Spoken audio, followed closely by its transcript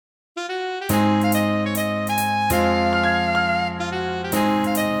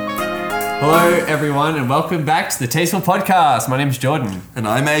Hello, everyone, and welcome back to the Tasteful Podcast. My name is Jordan. And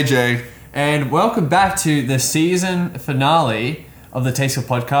I'm AJ. And welcome back to the season finale of the Tasteful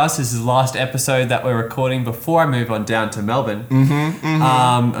Podcast. This is the last episode that we're recording before I move on down to Melbourne.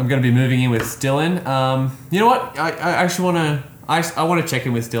 I'm going to be moving in with Dylan. You know what? I actually want to... I want to check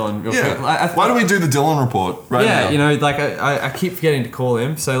in with Dylan real quick. Why don't we do the Dylan report right now? Yeah, you know, like I keep forgetting to call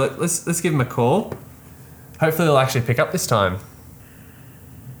him, so let's give him a call. Hopefully he'll actually pick up this time.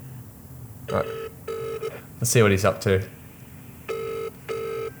 Right. Let's see what he's up to.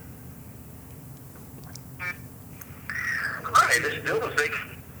 Hi, this is Dylan speaking.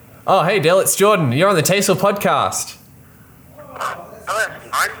 Oh, hey Dill, it's Jordan. You're on the Tasteful Podcast. Oh, that's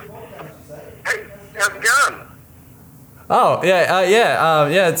nice. Hey, how's it going? Oh,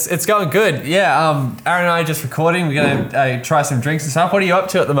 yeah, it's going good. Yeah, Aaron and I are just recording. We're gonna try some drinks and stuff. What are you up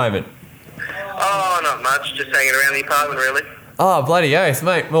to at the moment? Oh, not much. Just hanging around the apartment, really. Oh, bloody oath,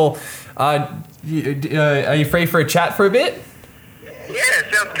 mate. Well, are you free for a chat for a bit? Yeah,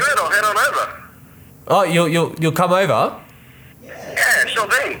 sounds good. I'll head on over. Oh, you'll come over? Yeah, sure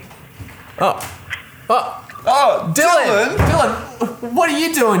thing. Oh, Dylan, what are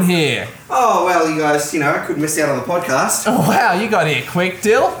you doing here? Oh, well, you guys, I couldn't miss out on the podcast. Oh, wow, you got here quick,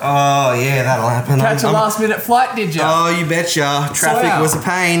 Dill. Oh, yeah, that'll happen. Catch a last-minute flight, did you? Oh, you betcha. Traffic was a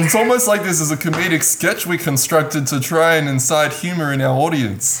pain. It's almost like this is a comedic sketch we constructed to try and incite humour in our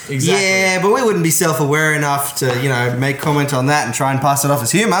audience. Exactly. Yeah, but we wouldn't be self-aware enough to, make comment on that and try and pass it off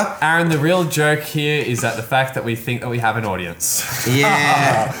as humour. Aaron, the real joke here is that the fact that we think that we have an audience.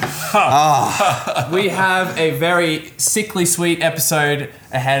 Yeah. We have a very sickly sweet episode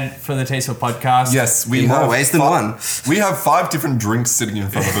ahead for the Tasteful Podcast. Yes, we In more have ways than one. We have 5 different drinks sitting in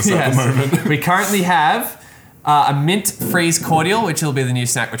front of us at the moment. We currently have a mint freeze cordial, which will be the new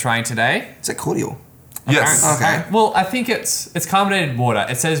snack we're trying today. Is it cordial? Yes. Okay. Well, I think it's carbonated water.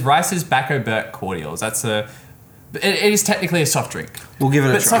 It says Rice's Bacco Burt cordials. That's it is technically a soft drink. We'll give it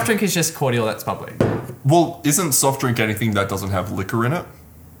a But try. soft drink is just cordial that's bubbly. Well, isn't soft drink anything that doesn't have liquor in it?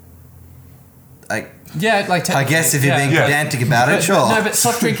 Yeah, like I guess if you're being Yeah. pedantic about it, But- sure. No, but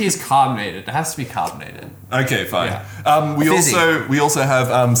soft drink is carbonated. It has to be carbonated. Okay, fine. Yeah. Fizzy. We also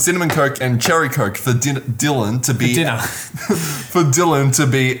have cinnamon Coke and cherry Coke for Dylan to be Dinner. for Dylan to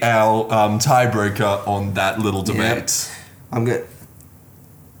be our tiebreaker on that little debate. I'm good.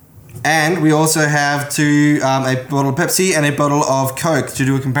 And we also have a bottle of Pepsi and a bottle of Coke to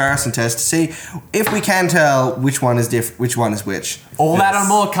do a comparison test to see if we can tell which one is which one is which. All that and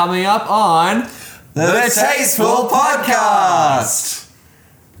more coming up on The Tasteful Podcast.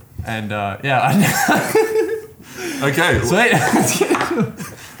 And yeah, Okay. sweet.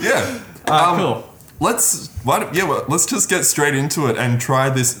 Yeah. Cool. Let's just get straight into it and try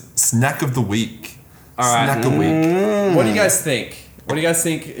this snack of the week. All right. Snack of the week. What do you guys think? What do you guys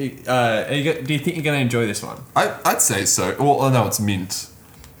think? Do you think you're going to enjoy this one? I'd say so. Well, no, it's mint.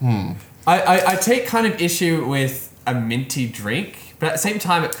 I take kind of issue with a minty drink, but at the same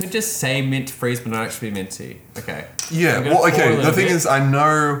time, it could just say mint freeze, but not actually be minty. Okay. Yeah. I'm gonna Well, pour a okay. little The thing bit. is, I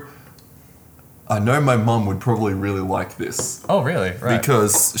know my mum would probably really like this Oh, really? Right.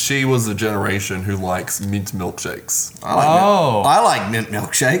 because she was a generation who likes mint milkshakes. I like mint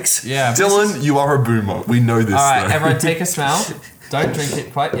milkshakes. Yeah. Dylan, you are a boomer. We know this. All right, though. everyone, take a smell. Don't drink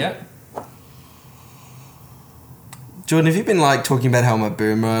it quite yet. Jordan, have you been talking about how I'm a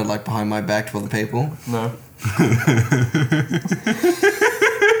boomer behind my back to other people? No.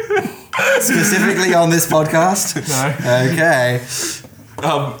 Specifically on this podcast? No. Okay.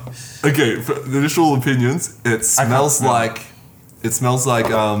 Okay, for the initial opinions, it smells smell like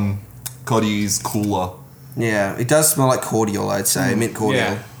Coddy's cooler. Yeah, it does smell like cordial, I'd say. Mint cordial.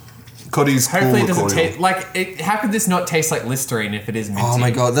 Yeah. Coddy's Hopefully, it cooler doesn't cordial. taste how could this not taste like Listerine if it is minty? Oh my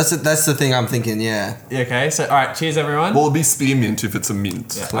god, that's the thing I'm thinking, yeah. Okay, so all right, cheers everyone. Well, it'd be spearmint if it's a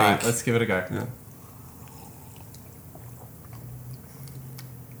mint. Yeah, all right, let's give it a go. Yeah.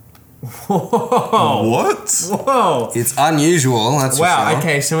 Whoa! What? Whoa! It's unusual, that's for Wow. sure.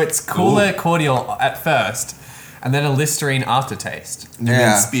 Okay, so it's cooler cordial at first, and then a Listerine aftertaste. You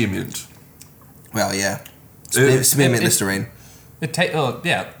Yeah. mean spearmint? Well, yeah. It- Spearmint it- Listerine.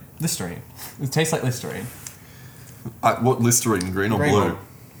 Yeah, Listerine. It tastes like Listerine. What Listerine? Green or Green blue? one.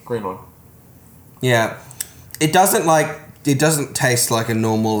 Green one. Yeah. It doesn't taste like a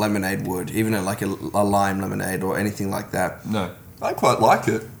normal lemonade would, even a lime lemonade or anything like that. No. I quite like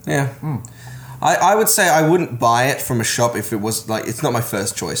it. Yeah. I would say I wouldn't buy it from a shop if it was it's not my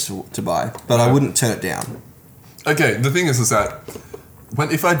first choice to buy, but I wouldn't turn it down. Okay, the thing is that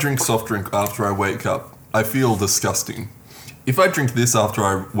if I drink soft drink after I wake up, I feel disgusting. If I drink this after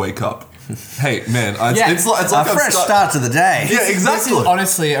I wake up, Hey, man, Yeah, it's like A I've fresh start to the day. Yeah, This exactly. is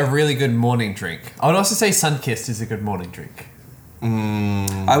honestly a really good morning drink. I would also say Sunkist is a good morning drink.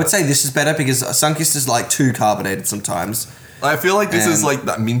 I would say this is better because Sunkist is like too carbonated sometimes. I feel like this is And- like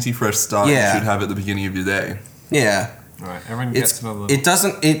that minty fresh start Yeah. you should have at the beginning of your day. Yeah. All right, everyone gets It's another little. it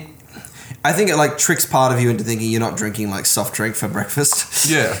doesn't it. I think it like tricks part of you into thinking you're not drinking like soft drink for breakfast.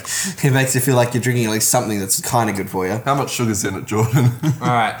 Yeah. It makes you feel like you're drinking like something that's kind of good for you. How much sugar's in it, Jordan? All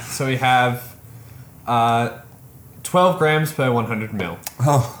right, so we have 12 grams per 100 ml.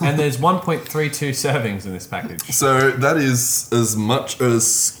 Oh. And there's 1.32 servings in this package. So that is as much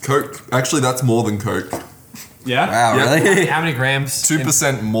as Coke. Actually, that's more than Coke. Yeah? Wow, Yeah. really? How many grams?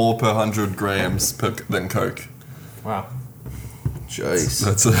 2% more per 100 grams than Coke. Wow. Jeez.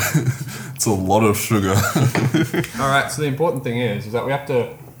 That's it's a lot of sugar. All right, so the important thing is that we have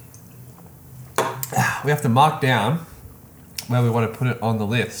to mark down where we want to put it on the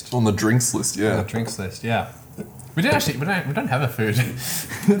list. On the drinks list, On yeah. the drinks list, yeah. We don't have a food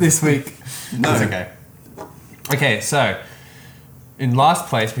this week. No. That's okay. Okay, so in last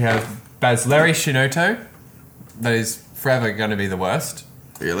place we have Basleri Shinoto. That is forever going to be the worst.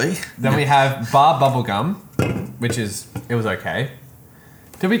 Really? Then we have Bar Bubblegum, which it was okay.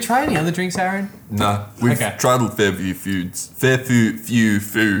 Did we try any other drinks, Aaron? Nah, we've Okay. tried Fairview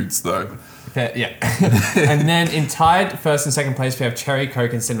Foods though. Okay, yeah. And then in tied first and second place we have Cherry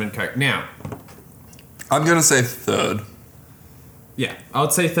Coke and Cinnamon Coke. Now, I'm gonna say third. yeah, I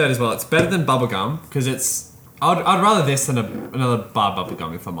would say third as well. It's better than Bubblegum because it's. I'd rather this than another Bar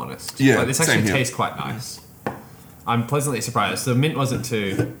Bubblegum if I'm honest. Yeah, Like, this same actually here. tastes quite nice. I'm pleasantly surprised. The mint wasn't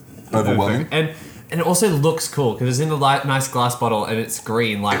too Overwhelming. and it also looks cool because it's in a nice glass bottle and it's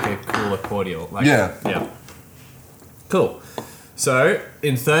green like a cooler cordial. Like, Yeah. yeah. Cool. So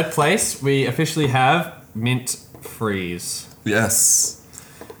in third place we officially have Mint Freeze. Yes.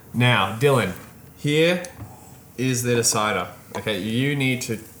 Now, Dylan, here is the decider. Okay, you need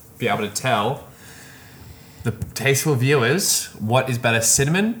to be able to tell the tasteful viewers what is better,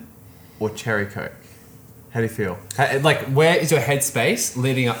 cinnamon or cherry coke. How do you feel? Like, where is your headspace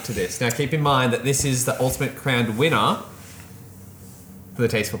leading up to this? Now, keep in mind that this is the ultimate crowned winner for the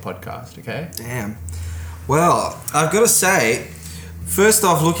Tasteful podcast, okay? Damn. Well, I've got to say, first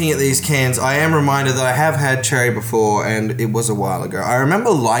off, looking at these cans, I am reminded that I have had cherry before, and it was a while ago. I remember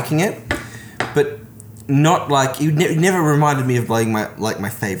liking it, but not like it never reminded me of like my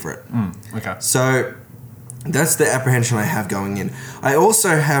favorite. Okay. So that's the apprehension I have going in. I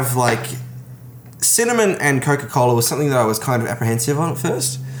also have like cinnamon and Coca-Cola was something that I was kind of apprehensive on at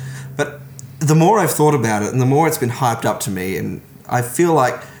first, but the more I've thought about it and the more it's been hyped up to me, and I feel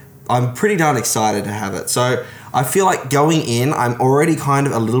like I'm pretty darn excited to have it. So I feel like going in, I'm already kind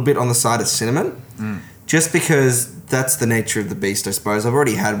of a little bit on the side of cinnamon, just because that's the nature of the beast, I suppose. I've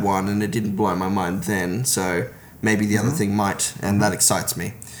already had one and it didn't blow my mind then, so maybe the other thing might, and that excites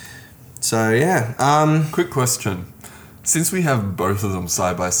me. So yeah, Quick question. Since we have both of them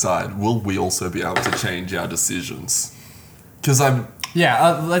side by side, will we also be able to change our decisions? Because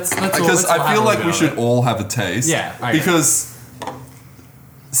Yeah, let's I have feel a like look we at should it. all have a taste. Yeah, I agree. Because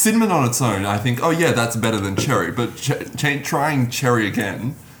cinnamon on its own, I think, oh yeah, that's better than cherry. But trying cherry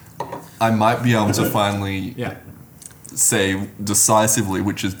again, I might be able to finally Yeah, say decisively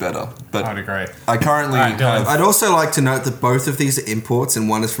which is better. But I'd agree. I currently Alright, Dylan. have. I'd also like to note that both of these are imports, and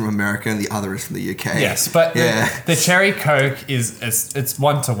one is from America and the other is from the UK. Yes, but Yeah. the cherry coke is it's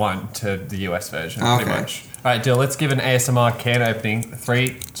 1-to-1 to the US version, pretty Okay. much. All right, Dill, let's give an ASMR can opening.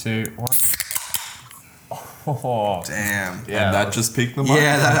 3, 2, 1. Oh, Damn. yeah. And that just piqued the mind.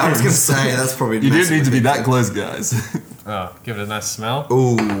 Yeah, I was gonna say that's probably. You didn't need to be that close, guys. Oh, give it a nice smell.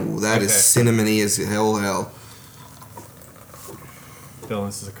 Ooh, that is Okay. cinnamony as hell. Dylan,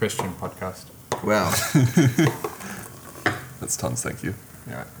 this is a Christian podcast. Wow. That's tons, thank you.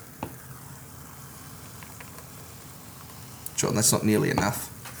 All right. Jordan, that's not nearly enough.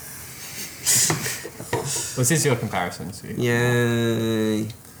 Well, this is your comparison. So Yay.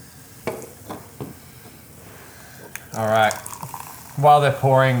 All right. While they're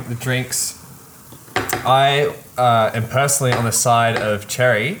pouring the drinks, I am personally on the side of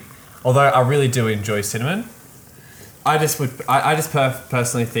cherry, although I really do enjoy cinnamon. I just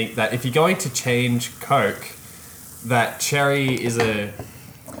personally think that if you're going to change Coke, that cherry is the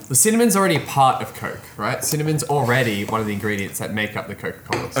cinnamon's already a part of Coke, right? Cinnamon's already one of the ingredients that make up the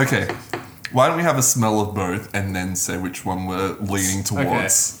Coca-Cola. Okay. Why don't we have a smell of both and then say which one we're leaning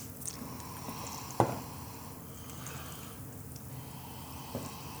towards?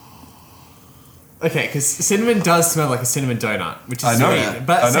 Okay, because cinnamon does smell like a cinnamon donut, which is I know sweet. that.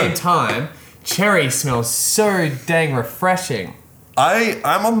 But at I the know. same time, cherry smells so dang refreshing.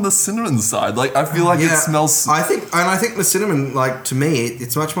 I'm on the cinnamon side. Like, I feel like it smells. I think the cinnamon, like, to me,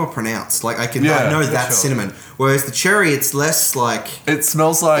 it's much more pronounced. Like, I know that's cinnamon. Whereas the cherry, it's less like. It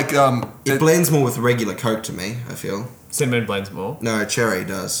smells like It blends more with regular Coke to me. I feel. Cinnamon blends more. No, cherry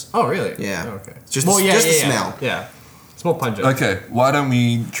does. Oh, really? Yeah. Oh, okay. Just the smell. Yeah. It's more pungent. Okay, why don't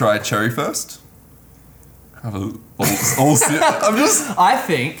we try cherry first? Have a all sip. I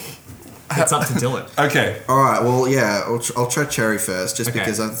think it's up to Dylan. Okay. All right. Well, yeah. I'll try cherry first, just Okay.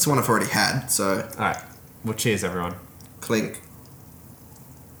 because it's one I've already had. So All right. Well, cheers, everyone. clink.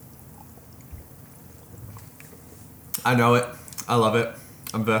 I know it. I love it.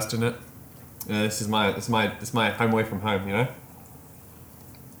 I'm versed in it. This is my home away from home. You know.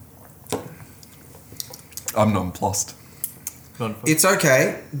 I'm nonplussed. It's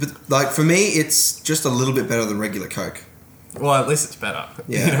okay, but like for me, it's just a little bit better than regular Coke. Well, at least it's better.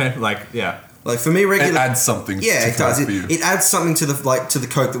 Yeah. You know, like yeah. Like for me, regular It adds something. Yeah, to it does. Coke for you. It adds something to the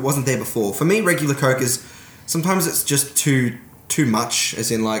Coke that wasn't there before. For me, regular Coke is sometimes it's just too much,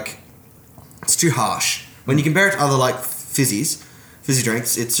 as in like it's too harsh. When you compare it to other like fizzy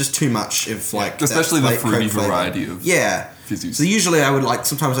drinks, it's just too much of like Especially the Coke fruity flavor. variety of fizzies. So usually I would like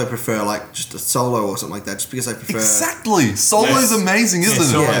sometimes I prefer like just a Solo or something like that, just because I prefer. Exactly. Solo's amazing, isn't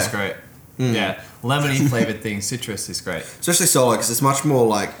Solo it? is great. Yeah, lemony flavored thing. Citrus is great. Especially Solo because it's much more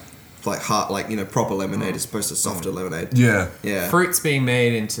like hard, like proper lemonade as opposed to softer lemonade. Yeah. Yeah. Fruits being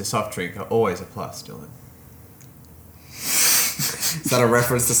made into soft drink are always a plus, Dylan. Is that a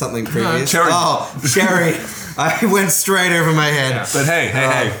reference to something previous? cherry. Oh, cherry. I went straight over my head. Yeah. But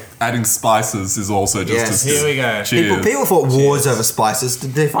hey, adding spices is also just Yes. as Here we go. Cheers. People fought wars over spices.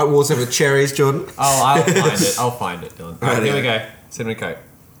 Did they fight wars over cherries, Jordan? Oh, I'll find it, Dylan. All right, here we go. Cinnamon Coke.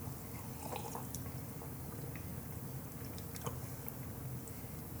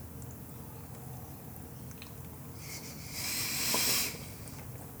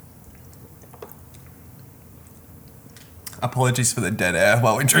 Apologies for the dead air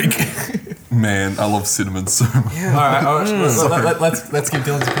while we drink. Man, I love cinnamon so much. All right, let's give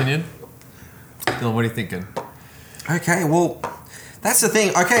Dylan's opinion. Dylan, what are you thinking? Okay, well, that's the thing.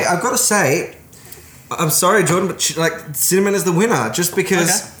 Okay, I've got to say, I'm sorry, Jordan, but like cinnamon is the winner, just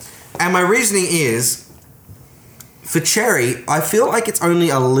because. And my reasoning is, for cherry, I feel like it's only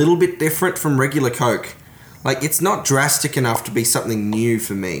a little bit different from regular Coke. Like it's not drastic enough to be something new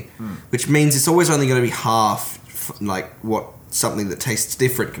for me, which means it's always only going to be half, like what something that tastes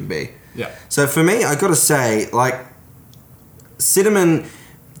different can be. Yeah. So for me, I got to say, like cinnamon.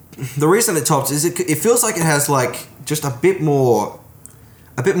 The reason it tops is it feels like it has like just a bit more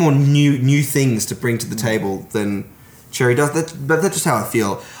new things to bring to the table than cherry does. But that's just how I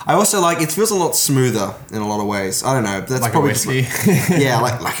feel. I also like it feels a lot smoother in a lot of ways. I don't know. That's Like probably a whiskey. yeah,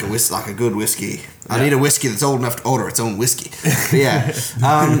 like a good whiskey. I need a whiskey that's old enough to order its own whiskey. But yeah.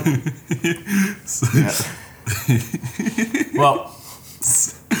 Well,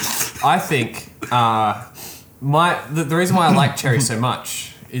 I think the reason why I like cherry so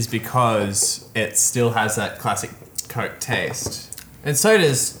much is because it still has that classic Coke taste, and so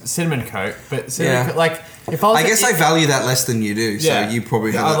does cinnamon Coke. But cinnamon Coke, like if I was, I guess I value that less than you do. So you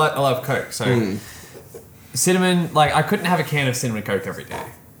probably have. I love Coke. So cinnamon, like I couldn't have a can of cinnamon Coke every day.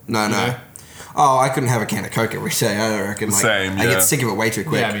 No. know? Oh, I couldn't have a can of Coke every day. I reckon. Like, Same, I yeah. get sick of it way too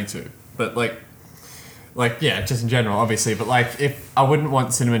quick. Yeah, me too. But like yeah, just in general, obviously. But like, if I wouldn't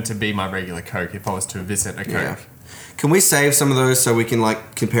want cinnamon to be my regular Coke if I was to visit a Coke. Yeah. Can we save some of those so we can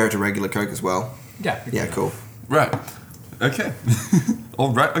like compare it to regular Coke as well? Yeah. Yeah, cool. Right. Okay.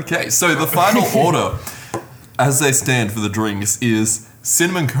 All right. Okay. So the final order, as they stand for the drinks, is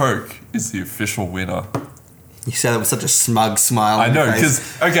cinnamon Coke is the official winner. You say that with such a smug smile. I on your know face.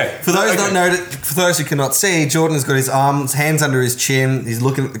 because okay. For those don't know, for those who cannot see, Jordan has got his hands under his chin. He's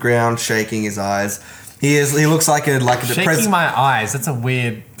looking at the ground, shaking his eyes. He looks like a Shaking my eyes. That's a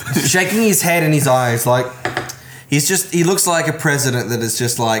weird. shaking his head and his eyes like he looks like a president that is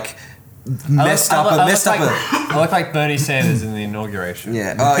just like messed up. I look like Bernie Sanders in the inauguration.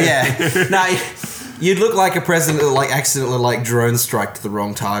 Yeah. Oh yeah. No, you'd look like a president that like accidentally like drone strike to the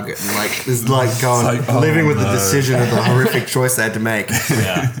wrong target and like is like going living with the decision of the horrific choice they had to make.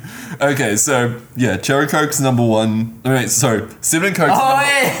 Yeah. Okay, so yeah, cherry Coke's number one. Alright, so cinnamon Coke's Oh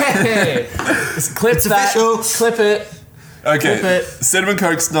number yeah. Clip It's that. official. Clip it. Okay, Clip it. cinnamon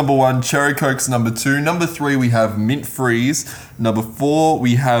Coke's number one, cherry Coke's number two. Number three, we have mint freeze. Number four,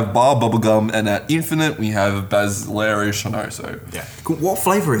 we have bar bubblegum, and at infinite, we have Basilare Shinoto. Yeah. What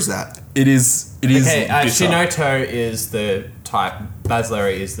flavor is that? It is. Okay, bitter. Shinoto is the type.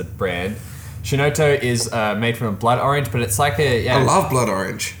 Basilare is the brand. Shinoto is made from a blood orange, but it's like a I love blood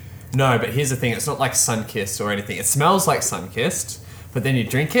orange. No, but here's the thing: it's not like Sunkissed or anything. It smells like Sunkissed, but then you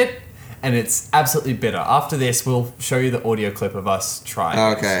drink it, and it's absolutely bitter. After this, we'll show you the audio clip of us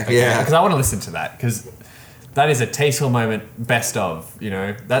trying. Okay, yeah. Because I want to listen to that, because that is a tasteful moment, best of, you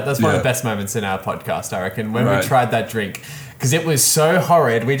know. That's one of the best moments in our podcast, I reckon, when we tried that drink. Because it was so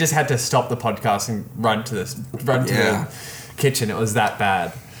horrid, we just had to stop the podcast and run to the kitchen. It was that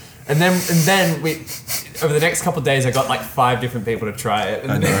bad. And then we, over the next couple of days, I got like 5 different people to try it,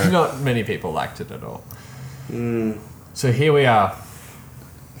 and not many people liked it at all. So here we are.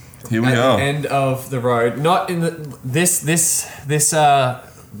 Here we at are. The end of the road. Not in the this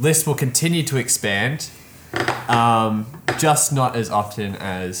list will continue to expand, just not as often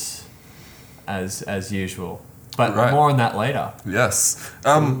as usual. But more on that later. Yes.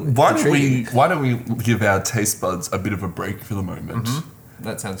 Why don't we give our taste buds a bit of a break for the moment?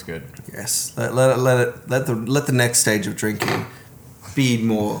 That sounds good. Yes. Let the next stage of drinking be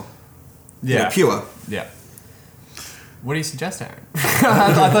more pure. Yeah. What do you suggest, Aaron?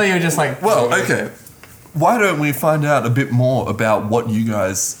 I thought you were just like... Well, okay. Why don't we find out a bit more about what you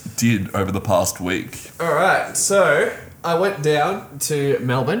guys did over the past week? All right. So I went down to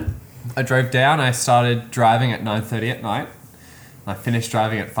Melbourne. I drove down. I started driving at 9:30 at night. I finished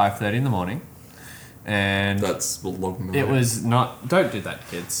driving at 5:30 in the morning. And that's a long night. It was not... Don't do that,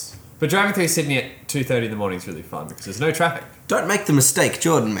 kids. But driving through Sydney at 2:30 in the morning is really fun because there's no traffic. Don't make the mistake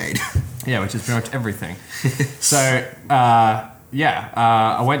Jordan made. Yeah, which is pretty much everything. So,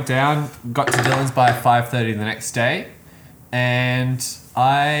 I went down, got to Dillon's by 5:30 the next day, and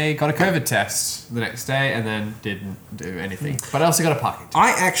I got a COVID test the next day and then didn't do anything. But I also got a parking ticket.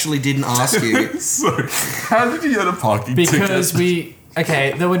 I actually didn't ask you. So, how did you get a parking ticket? Because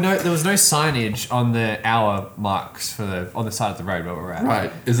there was no signage on the hour marks on the side of the road where we're at.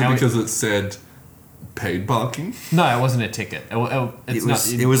 Right. Is it because it said paid parking? No, it wasn't a ticket.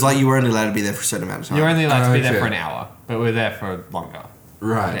 It was like you were only allowed to be there for a certain amount of time. You're only allowed to be there for an hour, but we were there for longer.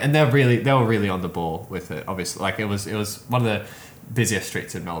 Right. And they were really on the ball with it. Obviously, like it was one of the busiest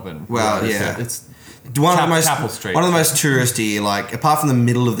streets in Melbourne. Well, yeah, it's one of the Chapel Street. One of the most touristy, like apart from the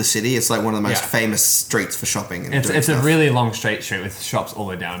middle of the city, it's like one of the most famous streets for shopping. And it's a really long straight street with shops all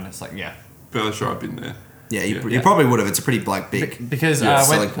the way down. It's like fairly sure I've been there. Yeah, you probably would have. It's a pretty big. Because I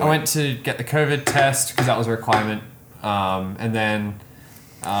went to get the COVID test because that was a requirement, and then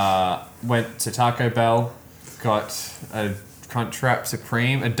went to Taco Bell, got a Crunchwrap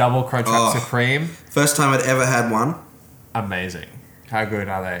Supreme, a double Crunchwrap Supreme. First time I'd ever had one. Amazing. How good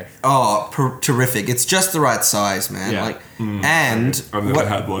are they? Oh, terrific! It's just the right size, man. Yeah. And I've never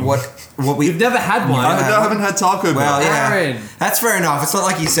had one. What we've never had one. I haven't had Taco Bell. Well, yeah, Aaron. That's fair enough. It's not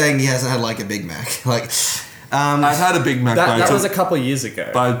like he's saying he hasn't had like a Big Mac. Like, I've had a Big Mac. That was a couple of years ago.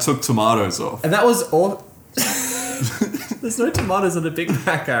 But I took tomatoes off. And that was all. There's no tomatoes on a Big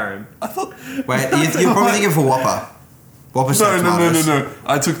Mac, Aaron. I thought. Wait, you're probably thinking of a Whopper. Whopper's tomatoes. No.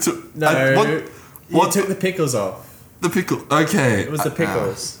 I took. You took the pickles off. The pickle. Okay. It was the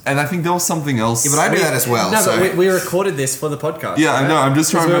pickles. And I think there was something else. Yeah, but I do that as well. No, so. but we recorded this for the podcast. Yeah, right? I know. I'm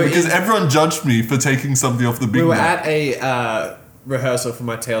just trying to remember because in, everyone judged me for taking something off the Big Mac. We were at a rehearsal for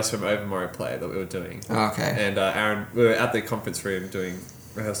my Tales from Overmore play that we were doing. Okay. And Aaron, we were at the conference room doing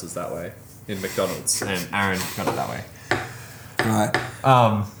rehearsals that way in McDonald's, and Aaron got it that way.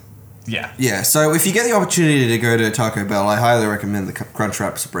 Right. Yeah. Yeah, so if you get the opportunity to go to Taco Bell, I highly recommend the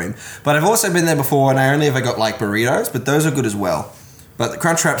Crunchwrap Supreme. But I've also been there before, and I only ever got like burritos, but those are good as well. But the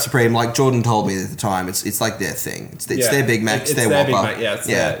Crunchwrap Supreme, like Jordan told me at the time, it's like their thing. It's their Big Mac, it's their Whopper. Big Mac,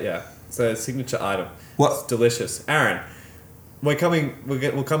 yeah. It's their signature item. What? It's delicious. Aaron, we're coming.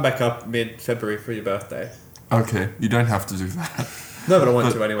 We'll come back up mid-February for your birthday. Okay, you don't have to do that. No, but I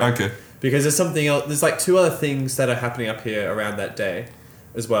want to anyway. Okay. Because there's something else. There's like 2 other things that are happening up here around that day,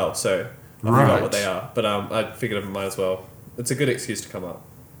 as well. So I forgot what they are, but I figured I might as well. It's a good excuse to come up,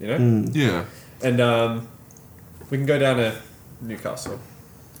 you know. Yeah. And we can go down to Newcastle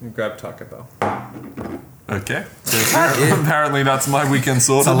and grab Taco Bell. Okay. So apparently that's my weekend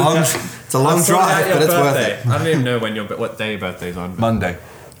sorted. It's a long drive, but it's worth it. I don't even know what day your birthday's on. Monday.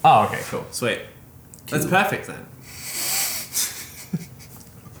 Oh, okay, cool, sweet. That's perfect then.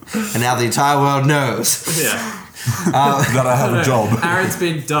 And now the entire world knows. Yeah. That I have a job. Aaron's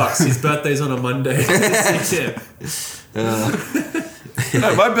been doxxed. His birthday's on a Monday.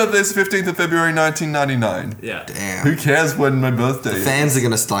 No, my birthday's 15th of February 1999. Yeah. Damn. Who cares when my birthday is? Fans are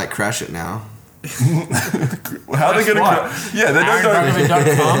going to like crash it now. How are they going to crash? Yeah, they don't know.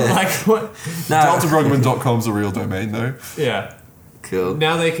 AaronBruggeman.com? Like, what? No. DeltaBruggeman.com's a real domain, though. Yeah. Cool.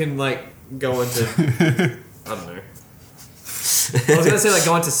 Now they can, like, go onto... I don't know. I was going to say, like,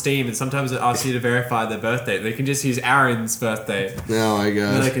 go onto Steam and sometimes it asks you to verify their birthday. They can just use Aaron's birthday. Oh my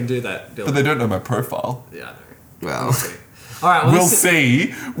And they god. can do that. But they don't know my profile. Yeah, I know. Well. We'll see. All right, We'll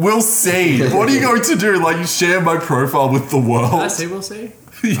see. We'll see. What are you going to do? Like, you share my profile with the world? I see. We'll see.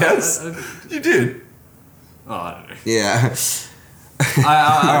 Yes, you did. Oh, I don't know. Yeah.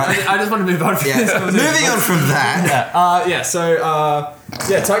 I just want to move on from this. Yeah. Moving on from that. So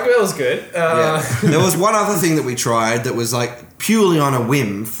Taco Bell was good. There was one other thing that we tried that was like purely on a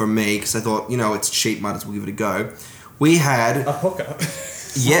whim from me because I thought, it's cheap, might as well give it a go. We had A hooker.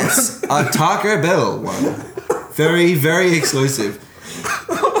 yes, a Taco Bell one. Very, very exclusive.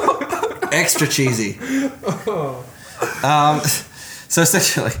 Extra cheesy. So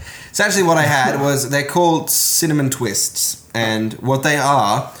essentially what I had was they're called cinnamon twists, and what they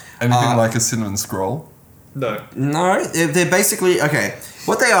are. Anything like a cinnamon scroll? No. No, they're basically okay.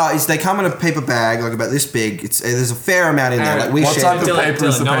 What they are is they come in a paper bag like about this big. There's a fair amount in there. Like we What share. type of paper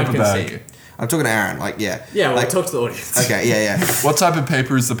is the no one paper can bag? see you. I'm talking to Aaron. Like Yeah, well, like, talk to the audience. Okay, yeah. What type of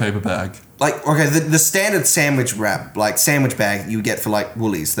paper is the paper bag? Like okay, the standard sandwich wrap, like sandwich bag you get for like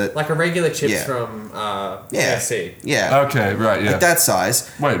Woolies. That Like a regular chips Yeah. from yeah, KFC. yeah, Okay, right, yeah. like that size.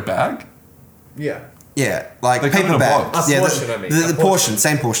 Wait, bag? Yeah. Yeah, like They come in paper a bag. box. A Yeah, portion, I mean. the A portion,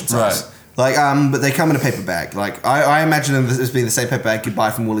 same portion size. Right. Like but they come in a paper bag. Like I imagine them as being the same paper bag you buy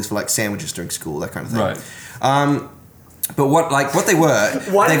from Woolies for like sandwiches during school, that kind of thing. Right. But what they were?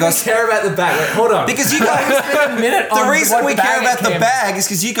 Why they do we care about the bag? Wait, hold on. Because you guys. a minute The reason we care about the bag is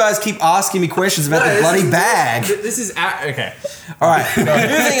because you guys keep asking me questions about the bloody bag. This is okay. All right,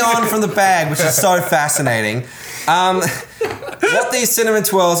 moving on from the bag, which is so fascinating. What these cinnamon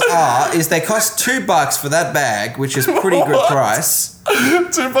twirls are is they cost $2 for that bag, which is pretty good price.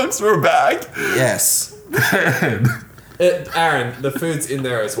 $2 for a bag? Yes. Aaron, the food's in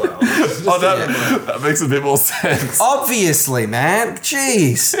there as well. That makes a bit more sense. Obviously, man.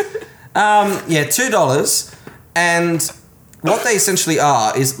 Jeez. $2, and what they essentially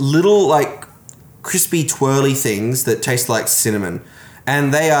are is little like crispy twirly things that taste like cinnamon,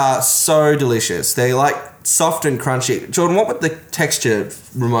 and they are so delicious. They like soft and crunchy. Jordan, what would the texture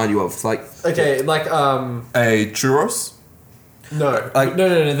remind you of? Like Okay, like A churros? no, Like no.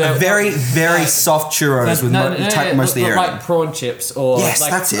 a very, very soft churros with most of the air. like prawn chips or Yes,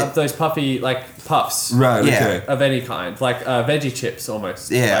 like that's it. those puffy like puffs Right, Yeah. okay. of any kind, like veggie chips almost.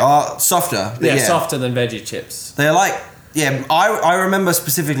 Yeah, Like, softer. yeah, softer than veggie chips. They're like, I remember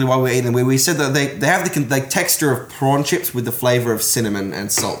specifically while we were eating them, we said that they have the texture of prawn chips with the flavor of cinnamon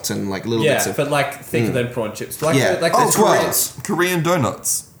and salt and like little bits Yeah, of. but like thicker than prawn chips. Like Yeah. like Oh, the twirls. Korean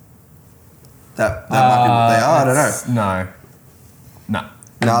donuts. That might be what they are. I don't know. No.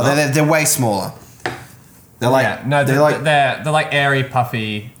 No, they're way smaller. They're like Yeah, no, they're like they're like airy,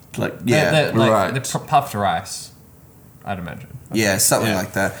 puffy. like yeah they're like right. they're puffed rice. I'd imagine. yeah something Yeah.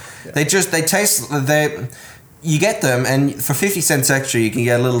 like that. They taste they. You get them, and for 50 cents extra, you can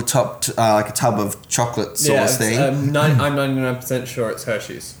get a little like a tub of chocolate sauce thing. I'm 99% sure it's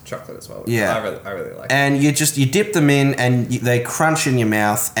Hershey's chocolate as well. Which Yeah. I really like. And you dip them in, and they crunch in your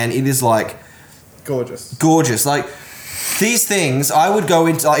mouth, and it is like Gorgeous. gorgeous. Like these things, I would go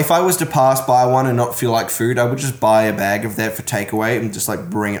into if I was to pass by one and not feel like food, I would just buy a bag of that for takeaway and just like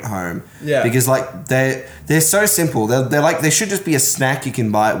bring it home. Yeah. Because like they're so simple. They're like they should just be a snack you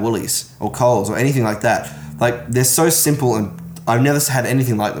can buy at Woolies or Coles or anything like that. Like they're so simple, and I've never had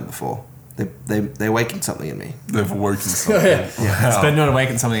anything like them before. They awakened something in me. They've awoken something. Yeah. Wow. But not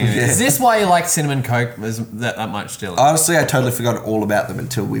awaken something. Yeah. Is this why you like cinnamon Coke that much, Dylan? Honestly, I totally forgot all about them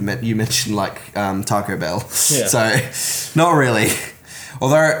until you mentioned like Taco Bell. Yeah. So, not really.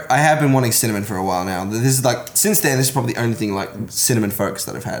 Although I have been wanting cinnamon for a while now. This is like since then. This is probably the only thing like cinnamon focus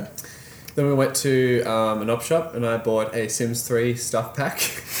that I've had. Then we went to an op shop and I bought a Sims 3 stuff pack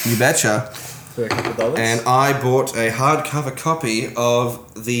You betcha. for a couple of dollars. And I bought a hardcover copy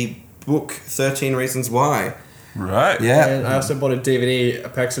of the book 13 Reasons Why. Right. Yeah. And I also bought a DVD,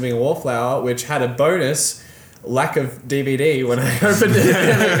 Apaximing Wallflower, which had a bonus lack of DVD when I opened it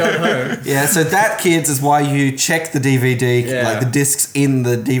and I got home. Yeah, so that, kids, is why you check the DVD, Yeah. like the discs in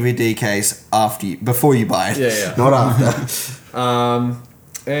the DVD case before you buy it. Yeah. Not after.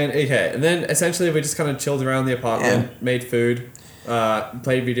 And then essentially we just kind of chilled around the apartment, made food,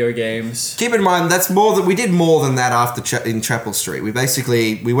 played video games. Keep in mind, we did more than that after in Chapel Street. We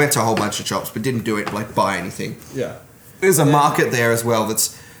went to a whole bunch of shops, but didn't do it, like, buy anything. Yeah. There's a market there as well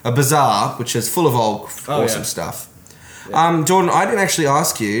that's a bazaar, which is full of awesome yeah. stuff. Jordan, I didn't actually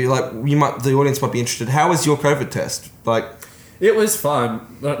ask you, like, the audience might be interested, how was your COVID test? Like, It was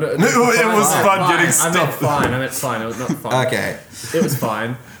fun. No, It was fun getting stuff. I meant fine. It was not fun. okay. It was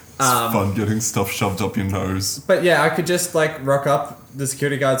fine. It's fun getting stuff shoved up your nose. But yeah, I could just like rock up. The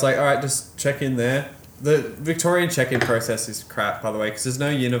security guard's like, all right, just check in there. The Victorian check-in process is crap, by the way, because there's no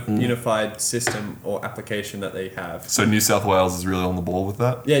unified system or application that they have. So New South Wales is really on the ball with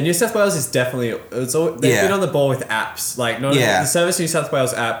that? Yeah, New South Wales is definitely... they've been on the ball with apps. Like, not only the Service New South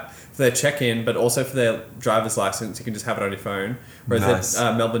Wales app for their check-in, but also for their driver's license. You can just have it on your phone. Whereas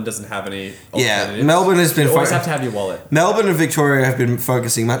Melbourne doesn't have any alternatives. Yeah, Melbourne has been... You always have to have your wallet. Melbourne and Victoria have been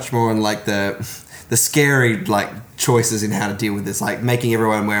focusing much more on, like, the scary, like, choices in how to deal with this, like making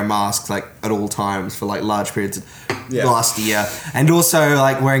everyone wear masks like at all times for like large periods of last year, and also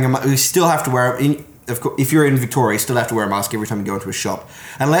like wearing you still have to wear of course, if you're in Victoria, you still have to wear a mask every time you go into a shop,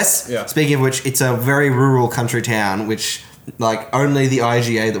 unless speaking of which, it's a very rural country town, which like only the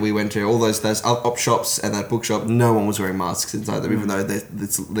IGA that we went to, all those op shops and that bookshop, no one was wearing masks inside them, even though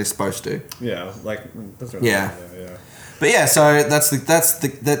they're supposed to. But yeah, so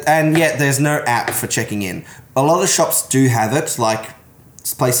and yet there's no app for checking in. A lot of shops do have it, like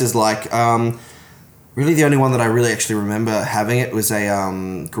places like, really the only one that I really actually remember having it was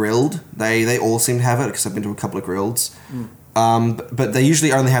a Grilled. They all seem to have it, because I've been to a couple of Grills. But they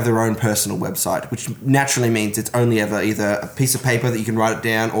usually only have their own personal website, which naturally means it's only ever either a piece of paper that you can write it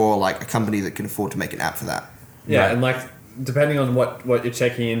down, or like a company that can afford to make an app for that. Yeah, right. And like depending on what you're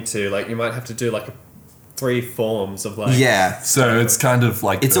checking into, like you might have to do like 3 forms of like... Yeah. So it's kind of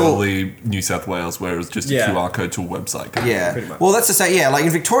like it's early New South Wales, where it's just a QR code to a website. Pretty much. Well, that's the same. Yeah, like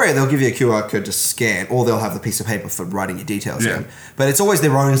in Victoria, they'll give you a QR code to scan, or they'll have the piece of paper for writing your details in. But it's always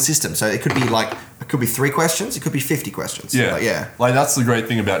their own system. So it could be like... It could be 3 questions. It could be 50 questions. Yeah. Like that's the great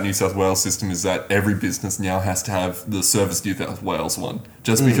thing about New South Wales system, is that every business now has to have the Service New South Wales one,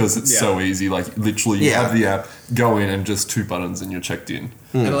 just because it's so easy. Like literally you have the app, go in and just 2 buttons and you're checked in.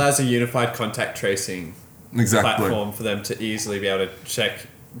 It allows a unified contact tracing platform for them to easily be able to check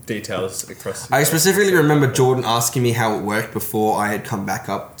details across. I specifically remember Jordan asking me how it worked before I had come back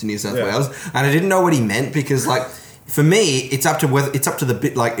up to New South Wales, and I didn't know what he meant, because like for me it's up to the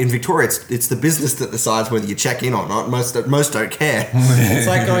bit, like in Victoria it's the business that decides whether you check in or not. Most don't care. It's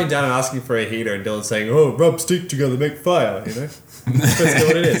like going down and asking for a heater and Dylan saying, "Oh, rub stick together, make fire," you know. That's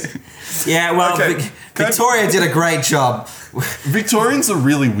what it is. Yeah, well, Victoria did a great job. Victorians are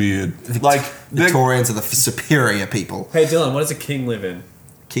really weird. Like Victorians are the superior people. Hey Dylan, what does a king live in?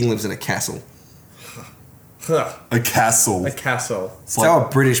 King lives in a castle. A castle. A castle. That's how a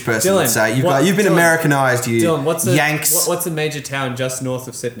British person would say. You've been Americanized, you Dylan, what's Yanks. What's the major town just north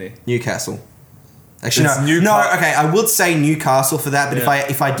of Sydney? Newcastle. Actually, okay, I would say Newcastle for that, but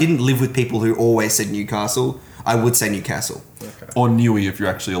if I didn't live with people who always said Newcastle, I would say Newcastle. Okay. Or Newey if you're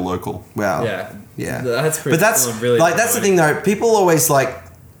actually a local. Well, yeah. That's pretty. But that's really like that's the thing though. People always like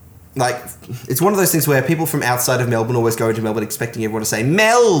it's one of those things where people from outside of Melbourne always go into Melbourne expecting everyone to say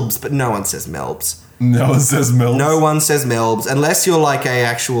Melbs, but no one says Melbs. No one says Melbs. No one says Melbs unless you're like a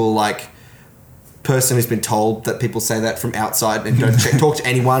actual like person who's been told that people say that from outside and don't talk to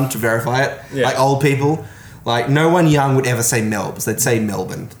anyone to verify it. Yeah. Like old people, like no one young would ever say Melbs. They'd say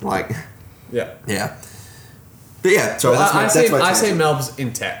Melbourne. Like yeah. But yeah, so I say Melbs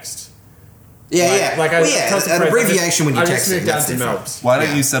in text. Like an abbreviation when you text it. Down to Melbs. Why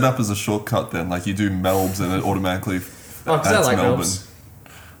don't you set up as a shortcut then? Like you do Melbs and it automatically adds I like Melbourne. Melbs.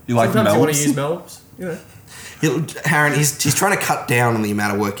 You like Sometimes Melbs? You want to use Melbs, you know. Aaron, he's trying to cut down on the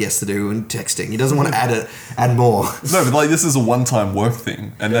amount of work he has to do in texting. He doesn't want to add more. No, but like this is a one-time work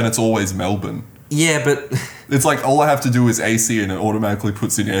thing, and then it's always Melbourne. Yeah, but it's like all I have to do is AC and it automatically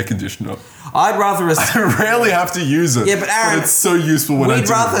puts in air conditioner. I'd rather... I rarely have to use it. Yeah, but Aaron... But it's so useful when I do. We'd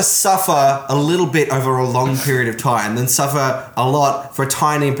rather suffer a little bit over a long period of time than suffer a lot for a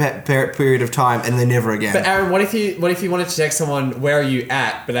tiny period of time and then never again. But Aaron, what if you wanted to text someone, "Where are you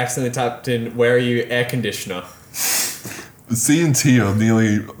at?" but accidentally typed in, "Where are you air conditioner"? C and T are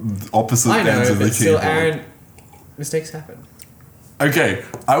nearly opposite ends of the keyboard. Still, Aaron, mistakes happen. Okay,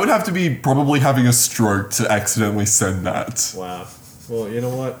 I would have to be probably having a stroke to accidentally send that. Wow. Well, you know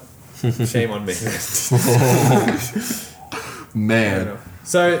what? Shame on me. Man.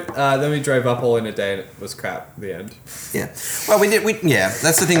 So then we drove up all in a day and it was crap at the end. Yeah. Well,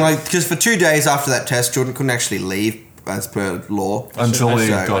 that's the thing. Like, because for 2 days after that test, Jordan couldn't actually leave as per law. Until he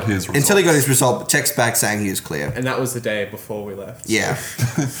got his result. Until he got his result, text back saying he was clear. And that was the day before we left. Yeah.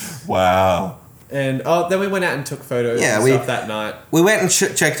 Wow. And then we went out and took photos and stuff that night. We went and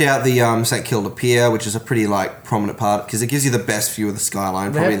checked out the St Kilda Pier, which is a pretty like prominent part because it gives you the best view of the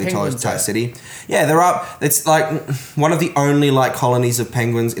skyline, probably in the entire city. Yeah, they're up. It's like one of the only like colonies of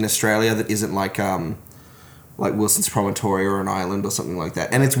penguins in Australia that isn't like Wilson's Promontory or an island or something like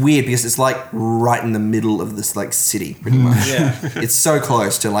that. And it's weird because it's like right in the middle of this like city, pretty much. Yeah, it's so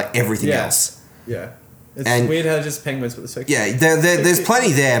close to like everything else. Yeah. It's And- weird how just penguins, but the Yeah, there's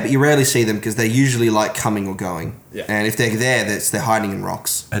plenty there, but you rarely see them because they're usually like coming or going. Yeah. And if they're there, they're hiding in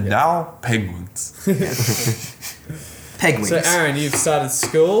rocks. And now penguins. Penguins. So Aaron, you've started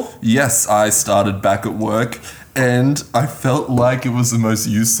school. Yes, I started back at work, and I felt like it was the most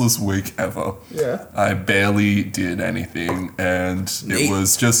useless week ever. Yeah. I barely did anything, and Neat. it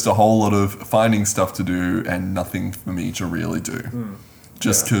was just a whole lot of finding stuff to do and nothing for me to really do.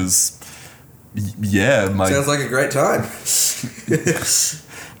 Just because, my Sounds like a great time.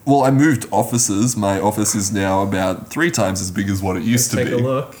 well, I moved offices. My office is now about 3 times as big as what it used to Take be. a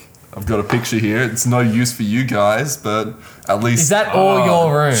look. I've got a picture here. It's no use for you guys, but at least Is that all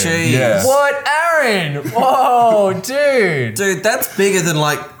your room? Jeez. Yeah. What, Aaron? Whoa, dude. Dude, that's bigger than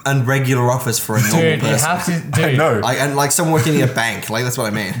like a regular office for a normal Dude, you person. have to. Dude, I know. Like someone working in a bank. Like that's what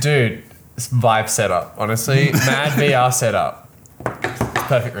I mean. Dude, it's Vive setup. Honestly, mad VR setup.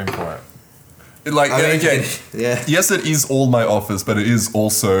 Perfect room for it. Like, I mean, again, yeah. yes, it is all my office, but it is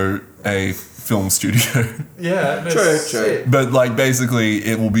also a film studio. Yeah, True. But like, basically,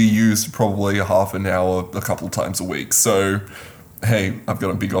 it will be used probably a half an hour, a couple times a week. So, hey, I've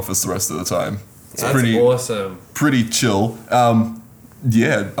got a big office the rest of the time. It's That's pretty awesome. pretty chill.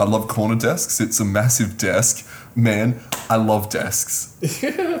 Yeah, I love corner desks. It's a massive desk. Man, I love desks.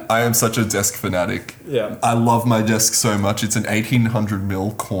 I am such a desk fanatic. Yeah. I love my desk so much. It's an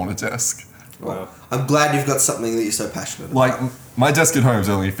 1800mm corner desk. Wow. I'm glad you've got something that you're so passionate about. Like, my desk at home is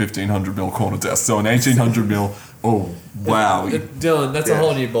only a 1500mm corner desk, so an 1800mm, oh, wow. Dylan, that's a Yeah.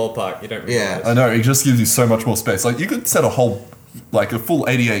 whole new ballpark. You don't realize. Yeah. I know, it just gives you so much more space. Like, you could set a full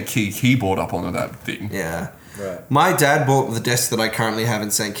 88 key keyboard up onto that thing. Yeah. Right. My dad bought the desk that I currently have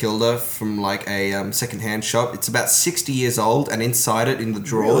in St Kilda from like a second-hand shop. It's about 60 years old, and inside it, in the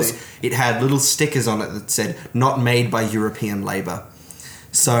drawers, Really? it had little stickers on it that said "Not made by European labour."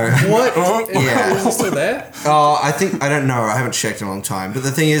 So, What? Yeah. Is it still there? I don't know. I haven't checked in a long time. But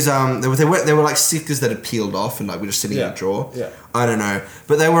the thing is, there were like stickers that had peeled off and like were just sitting in Yeah. a drawer. Yeah. I don't know,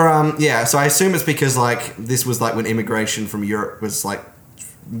 but they were So I assume it's because like this was like when immigration from Europe was like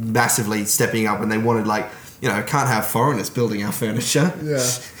massively stepping up, and they wanted like can't have foreigners building our furniture. Yeah.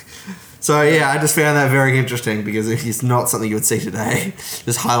 So yeah, I just found that very interesting because it's not something you would see today.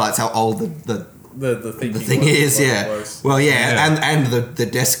 Just highlights how old The thing is. Yeah. Was. Well, yeah, Yeah. and the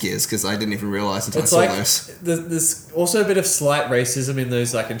desk is because I didn't even realize until It's I saw like those. there's also a bit of slight racism in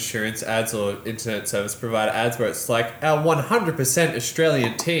those like insurance ads or internet service provider ads where it's like our 100%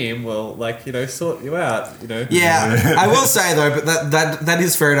 Australian team will sort you out. Yeah, I will say though, but that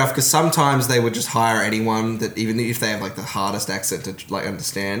is fair enough because sometimes they would just hire anyone that even if they have like the hardest accent to like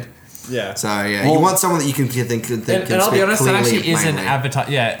understand. Yeah. So yeah, Well- you want someone that you can think can And I'll be speak honest, that clearly actually is plainly.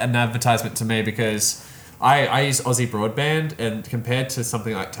 an advertisement to me because I use Aussie Broadband, and compared to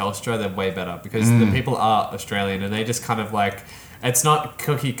something like Telstra, they're way better because the people are Australian and they just kind of like, it's not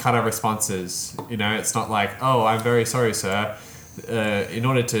cookie cutter responses. It's not like, oh, I'm very sorry, sir. In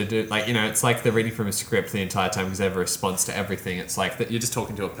order to do it's like they're reading from a script the entire time because they have a response to everything. It's like that you're just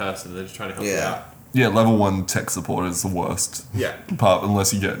talking to a person. They're just trying to help you Yeah. out. Yeah, level 1 tech support is the worst Yeah. part,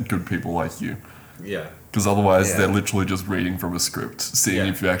 unless you get good people like you. Yeah. Because otherwise, Yeah. they're literally just reading from a script, seeing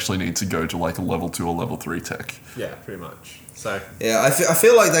Yeah. if you actually need to go to like a level 2 or level 3 tech. Yeah, pretty much. So Yeah, I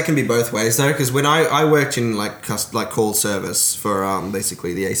feel like that can be both ways though, because when I worked in like call service for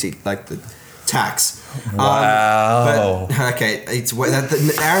basically the AC like the tax. Wow. But, okay,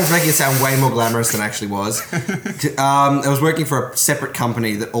 Aaron's making it sound way more glamorous than it actually was. I was working for a separate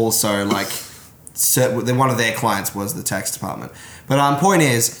company that also like one of their clients was the tax department. But point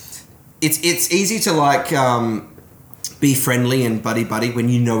is, it's easy to like be friendly and buddy when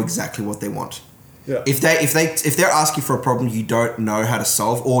you know exactly what they want. yeah. If they're asking for a problem you don't know how to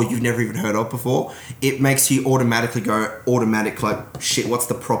solve or you've never even heard of before, it makes you automatically like shit. What's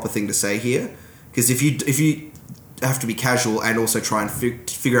the proper thing to say here? Because if you have to be casual and also try and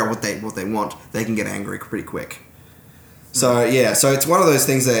figure out what they want, they can get angry pretty quick. So yeah, so it's one of those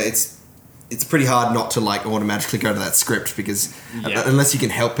things that it's pretty hard not to like automatically go to that script because Yeah. unless you can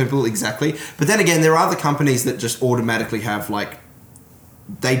help people exactly. But then again, there are other companies that just automatically have like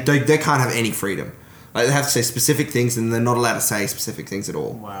they can't have any freedom. Like they have to say specific things and they're not allowed to say specific things at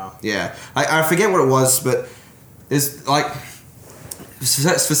all. Wow. Yeah, I forget what it was, but there's like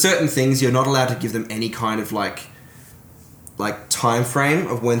for certain things you're not allowed to give them any kind of like time frame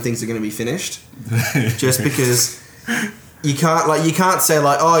of when things are going to be finished, just because you can't say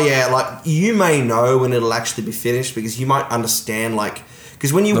like, oh yeah, like you may know when it'll actually be finished because you might understand like.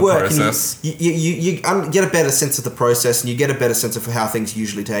 Because when you The work, process. and you get a better sense of the process, and you get a better sense of how things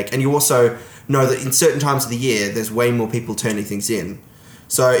usually take, and you also know that in certain times of the year, there's way more people turning things in.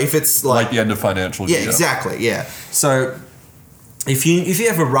 So if it's Like the end of financial year. yeah, exactly. Yeah. So if you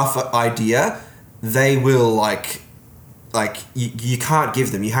have a rough idea, they will like you can't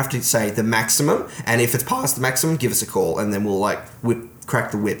give them. You have to say the maximum, and if it's past the maximum, give us a call, and then we'll like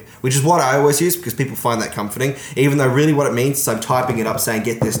crack the whip, which is what I always use because people find that comforting. Even though really what it means is I'm typing it up saying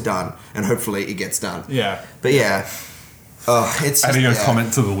get this done, and hopefully it gets done. Yeah. But yeah. Oh, it's Adding a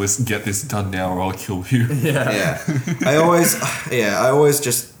comment to the list, get this done now or I'll kill you. Yeah. I always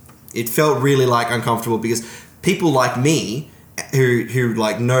just, it felt really like uncomfortable because people like me who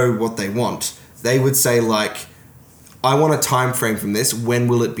like know what they want, they would say like, I want a time frame from this. When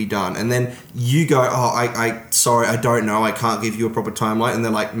will it be done? And then you go, I sorry, I don't know. I can't give you a proper timeline. And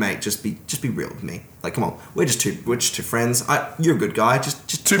they're like, mate, just be real with me. Like, come on, we're just two friends. You're a good guy.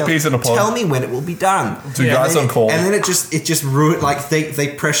 Just Two peas in a pod. Tell me when it will be done. Two guys on call. And then it just ruin. Like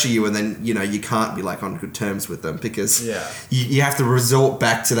they pressure you, and then you can't be like on good terms with them because you have to resort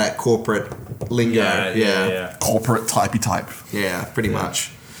back to that corporate lingo. Yeah. Corporate typey type. Yeah, pretty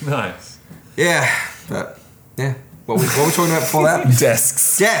much. Nice. Yeah, but yeah. What were we talking about before that?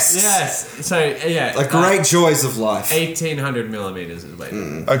 Desks. Yes. So yeah. The great joys of life. 1800 millimeters is weight.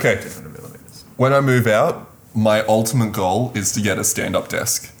 Okay. 1800 millimeters. When I move out, my ultimate goal is to get a stand-up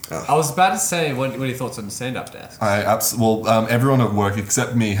desk. I was about to say, what are your thoughts on the stand-up desk? Everyone at work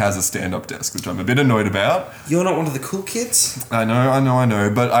except me has a stand-up desk, which I'm a bit annoyed about. You're not one of the cool kids? I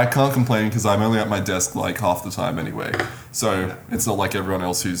know, but I can't complain because I'm only at my desk like half the time anyway. So it's not like everyone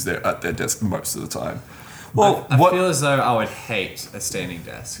else who's there at their desk most of the time. Well, I feel as though I would hate a standing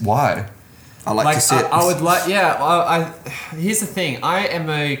desk. Why? I like to sit. I would like, yeah. Here's the thing. I am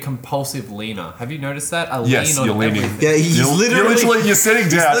a compulsive leaner. Have you noticed that? Yes, lean on you're leaning. everything. Yeah, you're sitting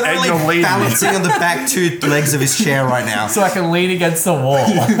down and you're leaning. balancing on the back two legs of his chair right now. So I can lean against the wall.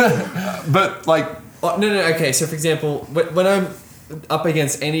 But like, no. Okay, so for example, when I'm up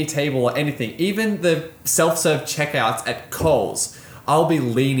against any table or anything, even the self-serve checkouts at Coles, I'll be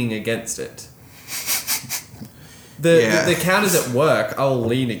leaning against it. The counters at work, I'll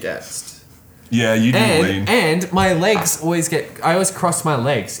lean against. yeah, you do lean. And my legs I always cross my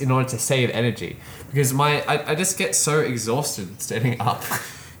legs in order to save energy because I just get so exhausted standing up.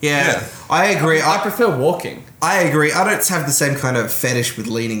 Yeah, I agree. I prefer walking. I agree. I don't have the same kind of fetish with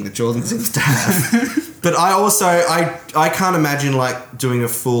leaning that Jordan seems to have. But I also, I can't imagine like doing a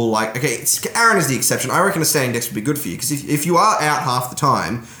full like, okay, Aaron is the exception. I reckon a standing desk would be good for you because if you are out half the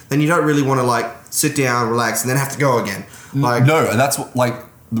time, then you don't really want to like sit down, relax, and then have to go again. Like No, and that's what, like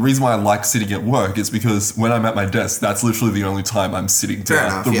the reason why I like sitting at work is because when I'm at my desk, that's literally the only time I'm sitting Fair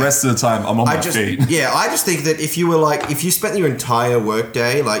down. enough, The rest of the time, I'm on my feet. Yeah, I just think that if you spent your entire work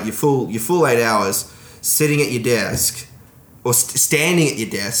day, like your full 8 hours, sitting at your desk or standing at your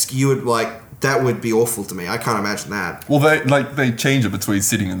desk, you would that would be awful to me. I can't imagine that. Well, they change it between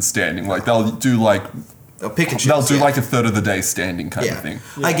sitting and standing. Like they'll do like They'll pick and choose. they'll do like a third of the day standing kind of thing.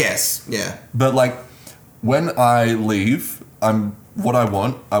 I guess. Yeah. But like when I leave, what I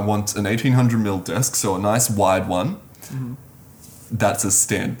want an 1800mm desk, so a nice wide one. Mm-hmm. That's a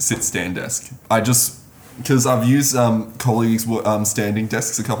sit-stand desk. Because I've used colleagues' standing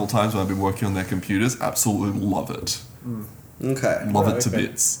desks a couple times when I've been working on their computers. Absolutely love it. Okay. Love it to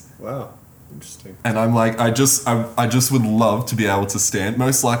bits. Wow. Interesting. And I'm like, I just would love to be able to stand.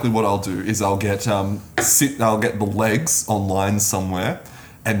 Most likely, what I'll do is I'll get the legs on lines somewhere,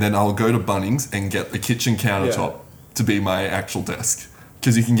 and then I'll go to Bunnings and get the kitchen countertop to be my actual desk.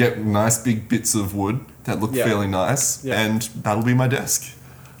 Because you can get nice big bits of wood that look fairly nice, and that'll be my desk.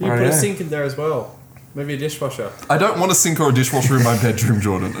 You can put a sink in there as well. Maybe a dishwasher. I don't want a sink or a dishwasher in my bedroom,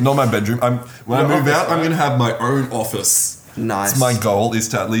 Jordan. Not my bedroom. When I move out, I'm going to have my own office. Nice. So my goal is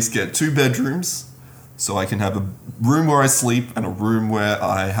to at least get 2 bedrooms, so I can have a room where I sleep and a room where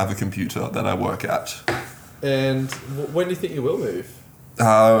I have a computer that I work at. And when do you think you will move?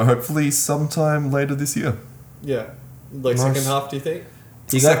 Hopefully sometime later this year. Yeah. Like Nice. second half, do you think?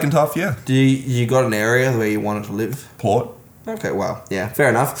 Second half, yeah. Do you got an area where you wanted to live? Port. Okay, well, yeah, fair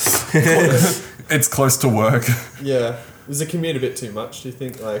enough. It's close to work. Yeah. Is the commute a bit too much, do you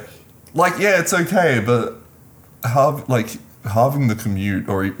think? Like, yeah, it's okay, but halving the commute,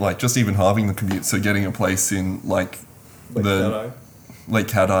 or like just even halving the commute, so getting a place in like the Lake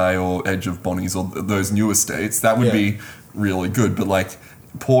Cat-Eye or edge of Bonnies or those new estates, that would be really good. But like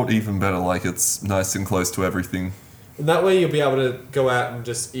Port, even better. Like it's nice and close to everything. And that way you'll be able to go out and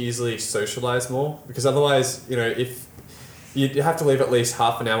just easily socialise more. Because otherwise, if you have to leave at least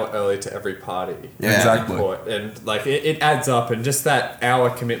half an hour early to every party. Yeah, exactly. And like it adds up, and just that hour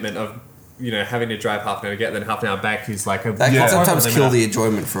commitment of having to drive half an hour to get, then half an hour back is like a... That Yeah. can sometimes kill the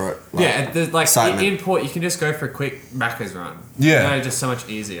enjoyment for it. Like, Yeah, and the excitement. import, you can just go for a quick Macca's run. Yeah. Just so much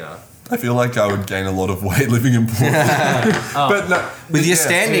easier. I feel like I would gain a lot of weight living in Portland. But no, With your yeah.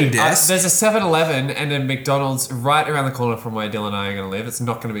 standing Dude, desk. there's a 7-Eleven and a McDonald's right around the corner from where Dylan and I are going to live. It's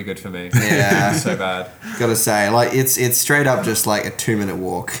not going to be good for me. Yeah. So bad. Gotta say, like it's straight up just like a 2-minute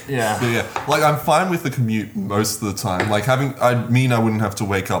walk. Yeah. But yeah, like I'm fine with the commute most of the time. Like I wouldn't have to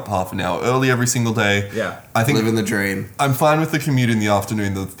wake up half an hour early every single day. Yeah. I think Living the dream. I'm fine with the commute in the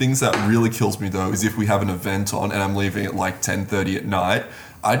afternoon. The things that really kills me though is if we have an event on and I'm leaving at like 10:30 at night.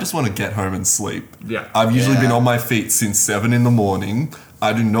 I just want to get home and sleep. Yeah. I've usually Yeah. been on my feet since 7 in the morning.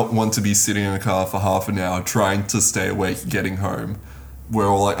 I do not want to be sitting in a car for half an hour trying to stay awake getting home. We're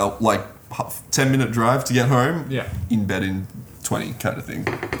all like 10-minute drive to get home. Yeah. In bed in 20 kind of thing.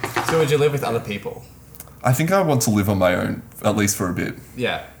 So would you live with other people? I think I want to live on my own, at least for a bit.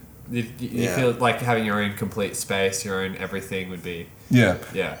 Yeah. You Yeah. feel like having your own complete space, your own everything would be... Yeah.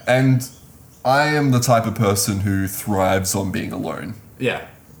 Yeah. And I am the type of person who thrives on being alone. Yeah.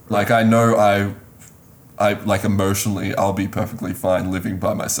 Like I know I like emotionally I'll be perfectly fine living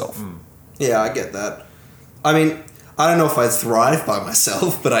by myself. Yeah, I get that. I mean, I don't know if I'd thrive by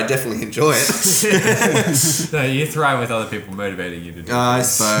myself, but I definitely enjoy it. No, you thrive with other people motivating you to do I things.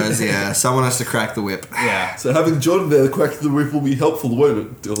 suppose, yeah. Someone has to crack the whip. Yeah. So having Jordan there crack the whip will be helpful, won't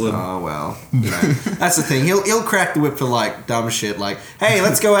it, Dylan? Oh well, that's the thing. He'll crack the whip for like dumb shit, like, hey,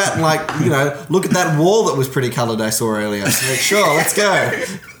 let's go out and like look at that wall that was pretty coloured I saw earlier. Like, sure, let's go.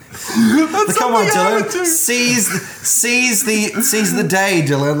 But come on, Dylan. Seize the day,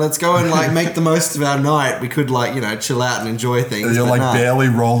 Dylan. Let's go and like make the most of our night. We could like chill out and enjoy things. You're but like nah. barely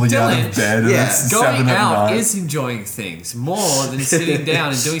rolling out Dylan, of bed, and yeah, it's Going 7 at out night. is enjoying things more than sitting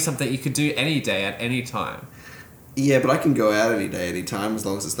down and doing something you could do any day at any time. Yeah, but I can go out any day, any time, as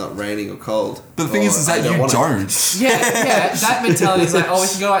long as it's not raining or cold. But the thing is I that you wanna- don't. Yeah, that mentality is like, oh, we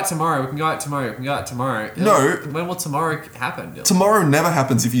can go out tomorrow, we can go out tomorrow, we can go out tomorrow. No. When will tomorrow happen, Dylan? Tomorrow never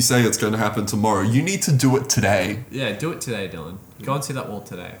happens if you say it's going to happen tomorrow. You need to do it today. Yeah, do it today, Dylan. Go and see that wall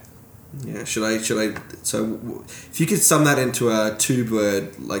today. Yeah, should I? So, if you could sum that into a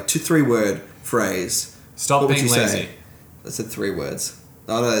 3-word phrase. Stop what would being you lazy. say? I said 3 words.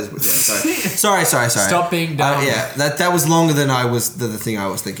 Oh no, sorry. sorry. Stop being dumb. Yeah, that was longer than I was the thing I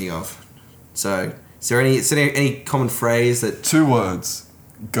was thinking of. So, is there any common phrase that 2 words.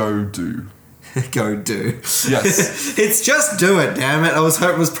 Go do. go do? Yes. It's just do it, damn it! I was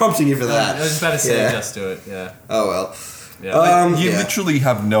prompting you for that. I was about to say, Yeah. just do it. Yeah. Oh well. Yeah. You Yeah. literally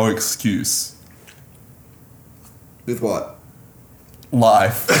have no excuse. With what?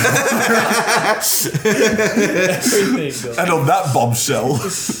 Life. And on that bombshell.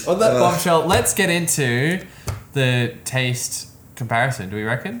 On that bombshell, let's get into the taste comparison. Do we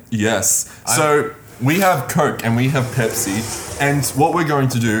reckon? Yes. So we have Coke and we have Pepsi, and what we're going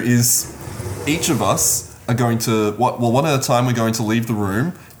to do is each of us are going to one at a time. We're going to leave the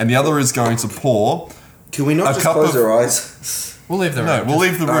room, and the other is going to pour. Can we not A just cup close of- our eyes? We'll leave the room. No, we'll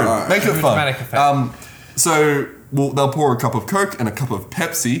leave the room. Alright. Make it fun. Dramatic effect. So they'll pour a cup of Coke and a cup of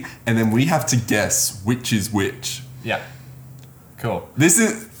Pepsi, and then we have to guess which is which. Yeah. Cool. This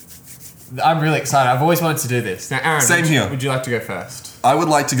is. I'm really excited. I've always wanted to do this. Now, Aaron, Same here. Would you like to go first? I would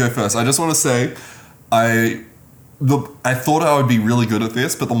like to go first. I just want to say, I thought I would be really good at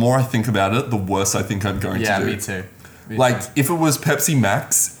this, but the more I think about it, the worse I think I'm going to do. me too. Me Like, too. if it was Pepsi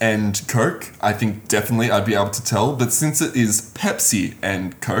Max and Coke, I think definitely I'd be able to tell. But since it is Pepsi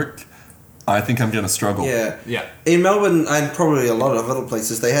and Coke, I think I'm going to struggle. Yeah. Yeah. In Melbourne and probably a lot of other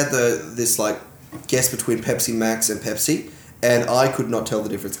places, they had this like guess between Pepsi Max and Pepsi, and I could not tell the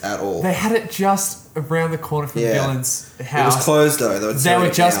difference at all. They had it just around the corner from Yeah. Dylan's It house. was closed though. They were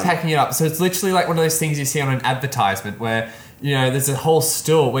just packing it up. So it's literally like one of those things you see on an advertisement where, there's a whole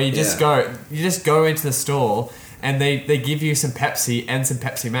store where you just go into the stall and they give you some Pepsi and some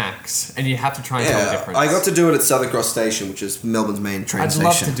Pepsi Max and you have to try and tell the difference. I got to do it at Southern Cross Station, which is Melbourne's main train I'd station.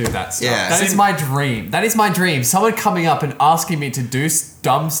 love to do that stuff. Yeah. That is my dream. That is my dream. Someone coming up and asking me to do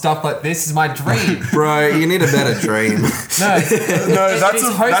dumb stuff like this is my dream. Bro, you need a better dream. No, that's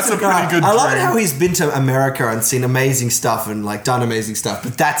a pretty good I love dream. how he's been to America and seen amazing stuff and like done amazing stuff,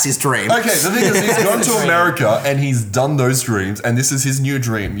 but that's his dream. Okay, the thing is, he's gone to Dream. America and he's done those dreams, and this is his new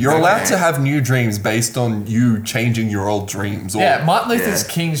dream. You're allowed to have new dreams based on you changing your old dreams. Or, Yeah, Martin Luther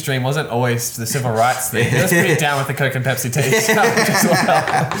King's dream wasn't always the civil rights thing. He was pretty down with the Coke and Pepsi taste as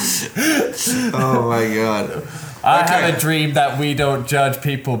well. Oh my god. I have a dream that we don't judge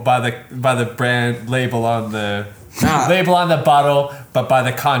people by the brand label on the Label on the bottle, but by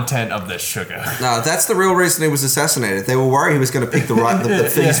the content of the sugar. No, that's the real reason he was assassinated. They were worried he was going to pick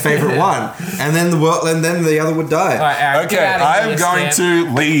his favorite one, and then the other would die. All right, Aaron, Okay, get out of I here, am going Stan.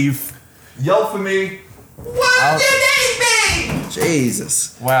 to leave. Yell for me. What you need me?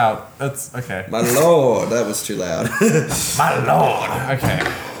 Jesus, Wow, that's okay. my lord, that was too loud. My lord. Okay.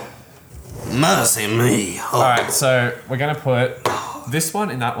 Mercy me. Oh. All right, so we're gonna put this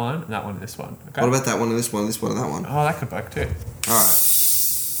one in that one, and that one in this one. Okay. What about that one and this one, this one and that one? Oh, that could work too. All right.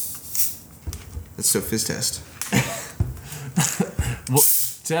 Let's do a fizz test. Well,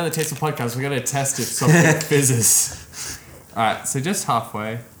 today on the Taste of Podcast, we're gonna test if something fizzes. All right, so just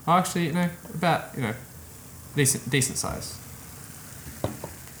halfway. Oh, actually, about decent size.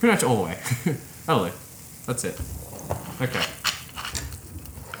 Pretty much all the way. That'll do. That's it. Okay.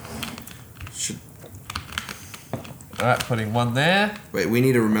 All right, putting one there. Wait, we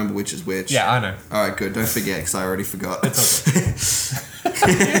need to remember which is which. Yeah, I know. All right, good. Don't forget, because I already forgot.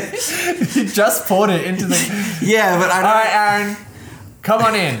 You just poured it into the. Yeah, but I All don't. right, Aaron, come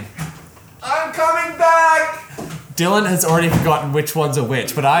on in. I'm coming back. Dylan has already forgotten which ones are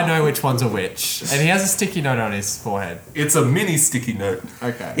which, but I know which ones are which, and he has a sticky note on his forehead. It's a mini sticky note.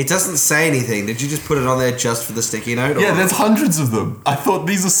 Okay. It doesn't say anything. Did you just put it on there just for the sticky note? Yeah, or- there's hundreds of them. I thought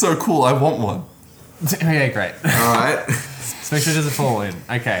these are so cool. I want one. Okay, great. All right. Let's make sure it doesn't fall in.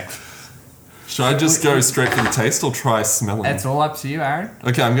 Okay. Should I just go straight for the taste or try smelling? It's all up to you, Aaron.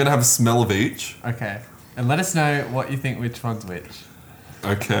 Okay, I'm gonna have a smell of each. Okay. And let us know what you think which one's which.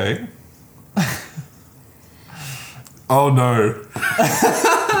 Okay. Oh no.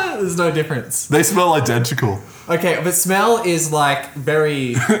 There's no difference. They smell identical. Okay, but smell is like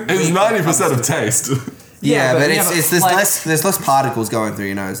very. It's 90% of taste. Yeah, but but there's like- there's less particles going through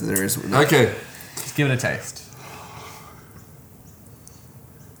your nose than there is. Okay. Just give it a taste.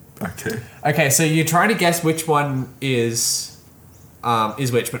 Okay. Okay, so you're trying to guess which one is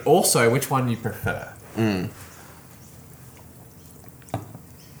which, but also which one you prefer.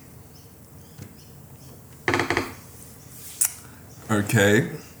 Okay.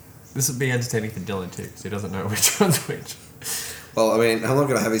 This would be entertaining for Dylan too, because he doesn't know which one's which. Well, I mean, I'm not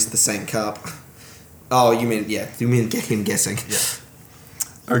gonna have the same cup. Oh, you mean get him guessing?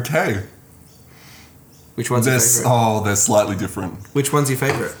 Yeah. Okay. Which one's your favorite? They're slightly different. Which one's your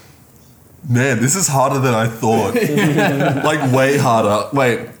favorite? Man, this is harder than I thought. Like way harder.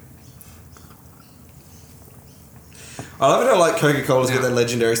 Wait. I love it how like Coca-Cola's got that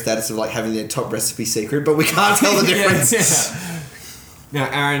legendary status of like having their top recipe secret, but we can't tell the difference. Yeah. Now,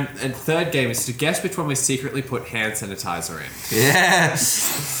 Aaron, and third game is to guess which one we secretly put hand sanitizer in. Yeah.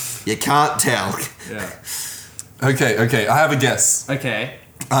 You can't tell. Yeah. Okay, I have a guess. Okay.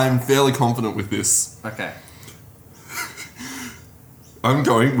 I'm fairly confident with this. Okay. I'm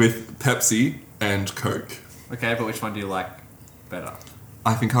going with Pepsi and Coke. Okay, but which one do you like better?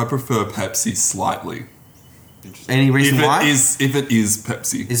 I think I prefer Pepsi slightly. Interesting. Any reason why? If it is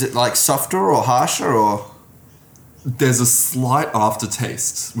Pepsi. Is it like softer or harsher or? There's a slight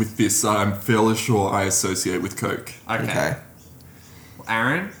aftertaste with this I'm fairly sure I associate with Coke. Okay. Well,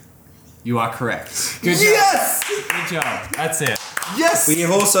 Aaron, you are correct. Good job. Yes! Good job. That's it. Yes! We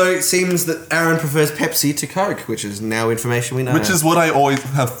have also seems that Aaron prefers Pepsi to Coke, which is now information we know. Which is what I always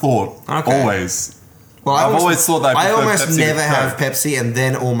have thought. Okay. Always. well, I've always thought that I I prefer almost Pepsi to never have Coke. Pepsi and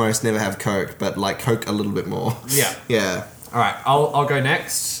then almost never have Coke, but like Coke a little bit more. Yeah. Yeah. All right, I'll go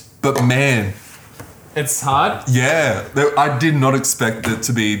next. But man, It's hard. yeah. I did not expect it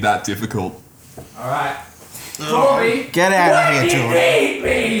to be that difficult. All right. Corey, Get out of here, Jordan. need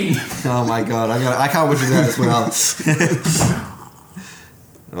me. Oh my god, I can't wait to do that as well.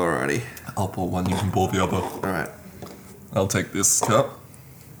 Alrighty. I'll pour one, you can pour the other. Alright. I'll take this cup.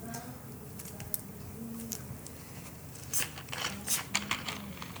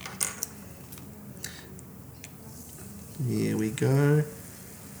 Here we go.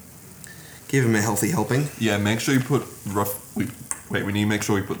 Give him a healthy helping. Yeah, make sure you put Wait, we need to make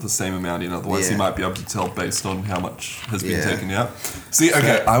sure we put the same amount in, otherwise Yeah. you might be able to tell based on how much has been Yeah. taken out. See,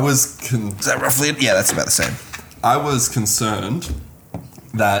 okay, I was Is that roughly? Yeah, that's about the same. I was concerned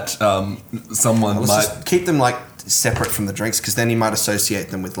that someone Let's might. just keep them like separate from the drinks, because then you might associate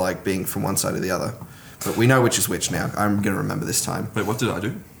them with like being from one side or the other. But we know which is which now. I'm gonna remember this time. Wait, what did I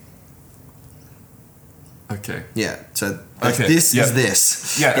do? Okay. Yeah. So Okay, this yeah. is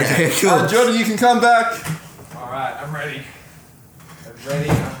this. Yeah. Okay. Cool. Jordan, you can come back. All right, I'm ready.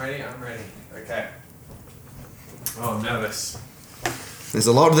 I'm ready. Okay. Oh, I'm nervous. There's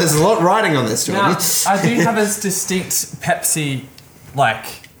a lot riding on this, Jordan. Now, I do have a distinct Pepsi like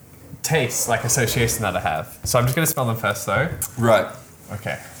taste, like association that I have. So I'm just gonna smell them first, though. Right.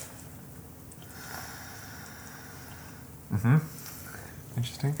 Okay.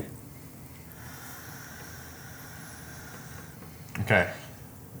 Interesting. Okay.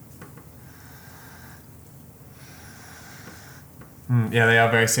 Yeah, they are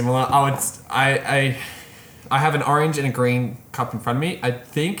very similar. I have an orange and a green cup in front of me. I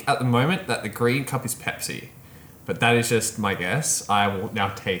think at the moment that the green cup is Pepsi, but that is just my guess. I will now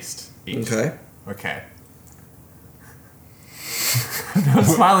taste each. Okay. I'm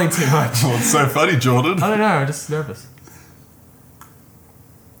smiling too much. Well, it's so funny, Jordan. I don't know. I'm just nervous.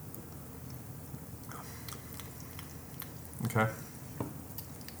 Okay.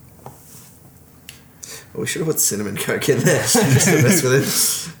 We should have put cinnamon coke in there. Just to mess with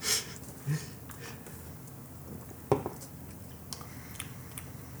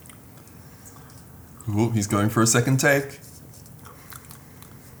it. Ooh, he's going for a second take.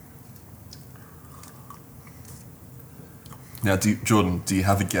 Now, Jordan, do you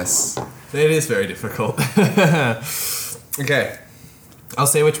have a guess? It is very difficult. Okay. I'll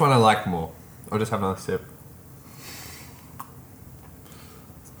see which one I like more. I'll just have another sip.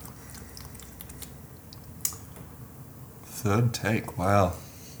 Third take, wow.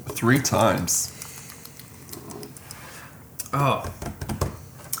 3 times. Oh.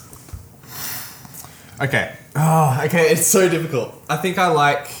 Okay. Oh, okay. It's so difficult. I think I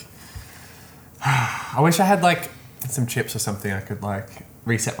like... I wish I had like some chips or something I could like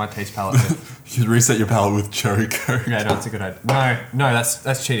reset my taste palette with. You could reset your palate with cherry coke. Yeah, no, it's a good idea. No,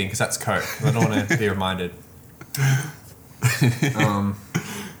 that's cheating because that's Coke. I don't want to be reminded.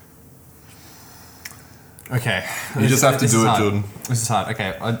 Okay. You just have to do it, Jordan. This is hard.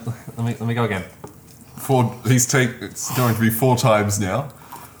 Okay, let me go again. It's going to be 4 times now.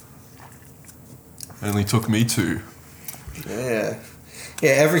 Only took me 2. Yeah.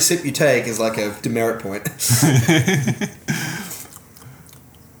 Yeah, every sip you take is like a demerit point.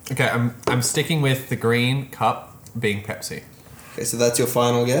 Okay, I'm sticking with the green cup being Pepsi. Okay, so that's your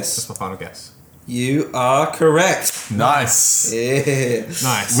final guess? That's my final guess. You are correct. Nice. Yeah.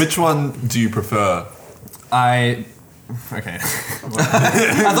 Nice. Which one do you prefer? Okay. I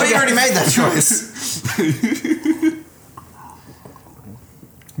thought you already made that choice.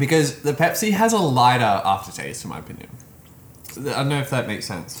 Because the Pepsi has a lighter aftertaste, in my opinion. I don't know if that makes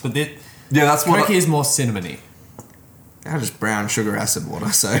sense, but Yeah, that's what. Coke is more cinnamony. I just brown sugar acid water,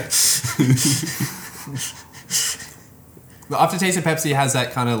 so. The aftertaste of Pepsi has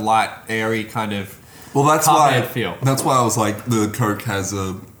that kind of light, airy kind of. Well, that's carbonated why. feel. That's why I was like, the Coke has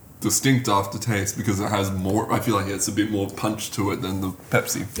a distinct aftertaste because it has more. I feel like it's a bit more punch to it than the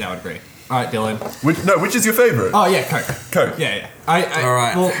Pepsi. Yeah, I would agree. All right, Dylan. Which is your favorite? Oh yeah, Coke. Coke. Yeah. All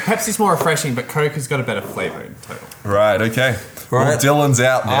right. Well, Pepsi's more refreshing, but Coke has got a better flavour in total. Right. Okay. Right. Well, Dylan's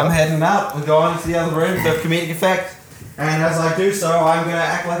out now. I'm heading up. We're going to the other room for comedic effect. And as I do so, I'm going to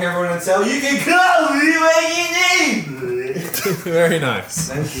act like everyone and tell you can call me when you need. Very nice.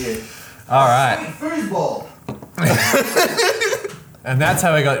 Thank you. All right. Foosball. And that's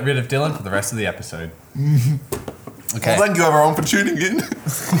how we got rid of Dylan for the rest of the episode. Okay. Well, thank you everyone for tuning in.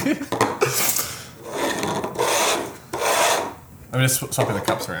 I'm just swapping the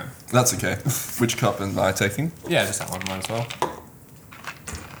cups around. That's okay. Which cup am I taking? Yeah, just that one, might as well.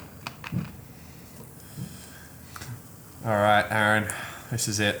 All right, Aaron, this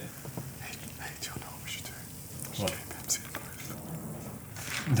is it. Hey, do you know what we should do? What? Pepsi in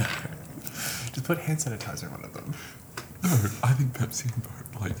both. No. Just put hand sanitizer in one of them. No, I think Pepsi in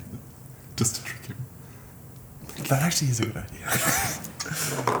both. Like, just to trick him. That actually is a good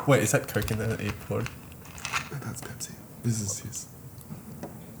idea. Wait, is that Coke in there that you poured? No, that's Pepsi. This is his.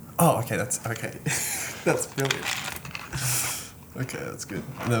 Oh, okay, that's okay. That's brilliant. Okay, that's good.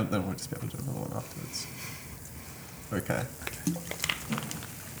 Then we'll just be able to do another one afterwards. Okay.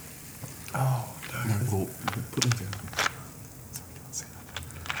 Oh, No, we'll put them down. So we can't see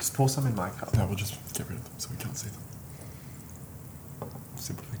them. just pour some in my cup. No, we'll just get rid of them so we can't see them.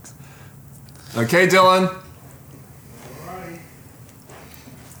 Simple fix. Okay, Dylan.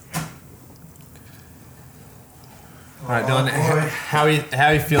 All right, Dylan, how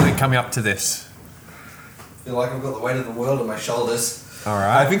are you feeling coming up to this? I feel like I've got the weight of the world on my shoulders. All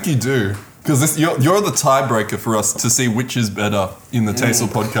right. I think you do. Because you're the tiebreaker for us to see which is better in the Tasteful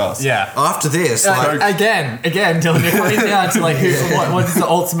podcast. Yeah. After this, like, Again, Dylan, you're coming down to like what is the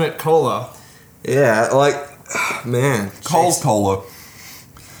ultimate cola? yeah, like, man. Cole's Cola.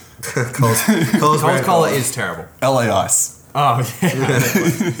 Cole's Cole's cola is terrible. LA Ice. Oh yeah. All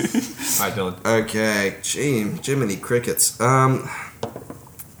right, Dylan. Okay, Jiminy Crickets. I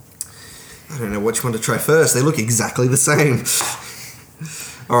don't know which one to try first. They look exactly the same.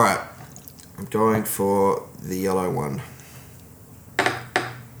 All right, I'm going for the yellow one.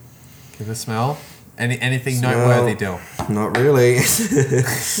 Give it a smell. Anything noteworthy, Dill? Not really.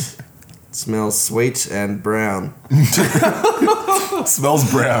 Smells sweet and brown.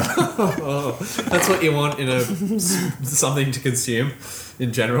 Smells brown. That's what you want in something to consume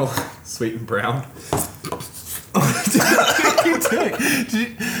in general. Sweet and brown.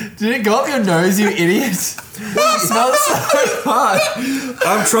 Did it go up your nose, you idiot? It smells so hard.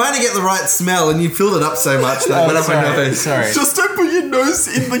 I'm trying to get the right smell, and you filled it up so much that it went up my nose. Sorry. Just don't put your nose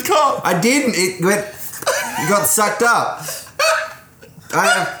in the cup. I didn't. It got sucked up.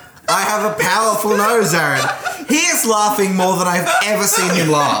 I have a powerful nose, Aaron. He is laughing more than I've ever seen him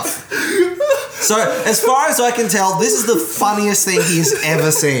laugh. So, as far as I can tell, this is the funniest thing he's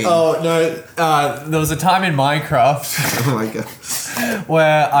ever seen. Oh, no. There was a time in Minecraft Oh my god.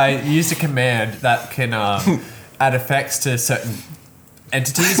 where I used a command that can add effects to certain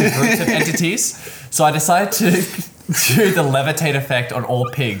entities and groups of entities. So I decided to do the levitate effect on all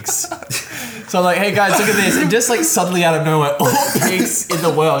pigs. So I'm like, hey guys, look at this. And just like suddenly out of nowhere, all pigs in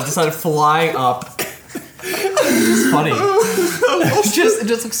the world just started flying up. It's funny. It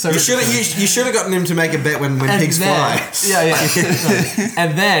just looks so You should have gotten him to make a bet when pigs fly. Yeah.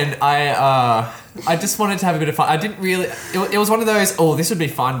 And then I just wanted to have a bit of fun. I didn't really... It was one of those, this would be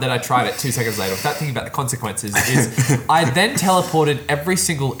fun, that I tried it 2 seconds later without thinking about the consequences. I then teleported every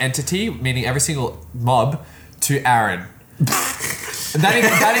single entity, meaning every single mob, to Aaron.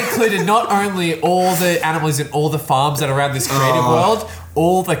 That included not only all the animals in all the farms that are around this creative world,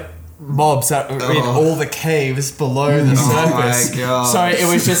 all the mobs that are in all the caves below the surface. My God. So it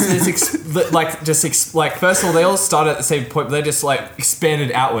was just this, first of all, they all started at the same point, but they just like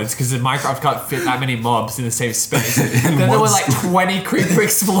expanded outwards because Minecraft can't fit that many mobs in the same space. Then there were like 20 creeper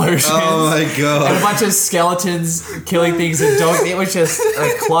explosions. Oh my god. And a bunch of skeletons killing things and dogs. It was just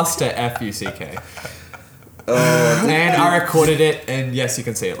a cluster F-U-C-K. And I recorded it, and yes, you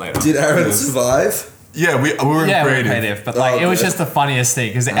can see it later. Did Aaron survive? Yeah, we were creative. But like, it was just the funniest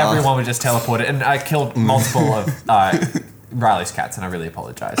thing because everyone would just teleport it, and I killed multiple of Riley's cats, and I really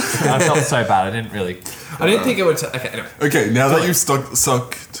apologize. I felt so bad. I didn't think it would. Okay, anyway. Okay, now that you've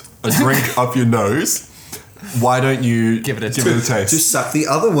sucked a drink up your nose, why don't you give it a taste? Just suck the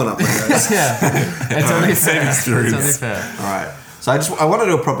other one up my nose. Yeah, it's only same experience. It's only fair. All right. So I want to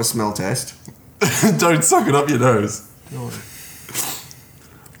do a proper smell test. Don't suck it up your nose.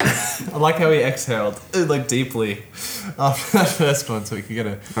 I like how he exhaled like deeply after that first one, so we could get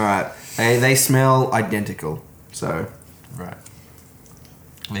a. All right. They smell identical. So. Right.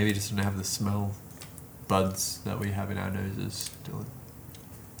 Maybe just don't have the smell buds that we have in our noses, Dylan.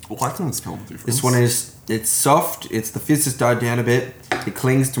 Well, I can smell the difference. This one it's soft. It's the fizz has died down a bit. It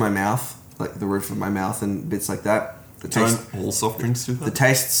clings to my mouth, like the roof of my mouth and bits like that. The taste, don't all soft drinks do that? The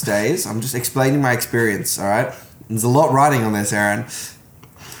taste stays. I'm just explaining my experience, all right? There's a lot riding on this, Aaron.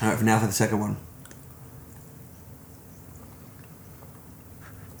 All right, now for the second one.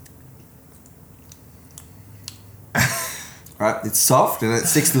 All right, it's soft and it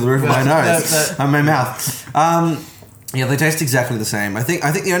sticks to the roof of my nose and my mouth. Yeah, they taste exactly the same. I think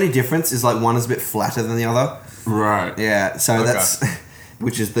the only difference is like one is a bit flatter than the other. Right. Yeah, so that's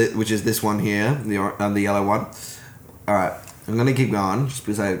which is this one here, the yellow one. All right, I'm gonna keep going just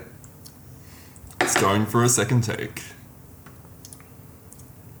because It's going for a second take.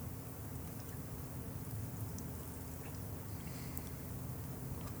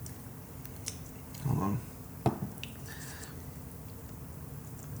 Hold on.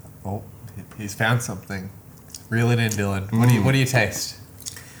 Oh, he's found something. Reel it in, Dylan. What do you taste?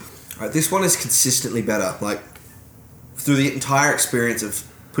 All right, this one is consistently better. Like through the entire experience of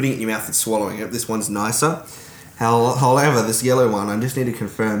putting it in your mouth and swallowing it, this one's nicer. However, this yellow one, I just need to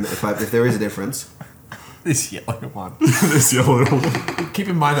confirm if there is a difference. This yellow one. This yellow one. Keep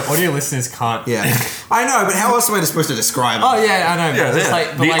in mind that audio listeners can't. Yeah, I know, but how else am I supposed to describe it? Oh yeah, I know.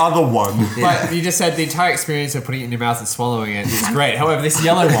 Yeah, the other one. But you just said the entire experience of putting it in your mouth and swallowing it is great. However, this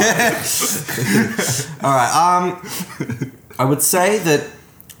yellow one. All right. I would say that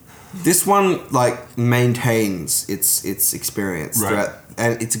this one like maintains its experience throughout,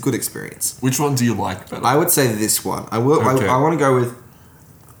 and it's a good experience. Which one do you like better? I would say this one. I want to go with.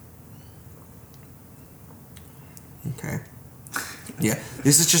 Okay. Yeah,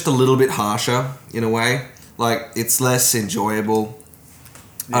 this is just a little bit harsher in a way. Like it's less enjoyable.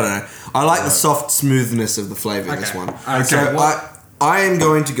 Yeah. I don't know. I like the soft smoothness of the flavor in this one. Okay. So I am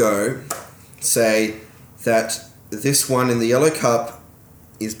going to go say that this one in the yellow cup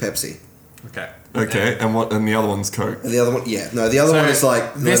is Pepsi. Okay. Okay, and the other one's Coke. And the other one, the other one is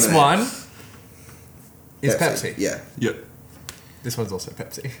like this lemonade. one is Pepsi. Yeah. Yep. This one's also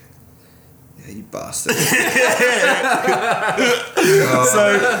Pepsi. Yeah, you bastard.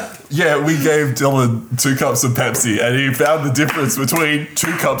 So, yeah, we gave Dylan 2 cups of Pepsi, and he found the difference between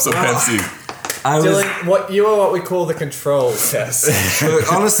 2 cups of Pepsi. Dylan, you are what we call the control test.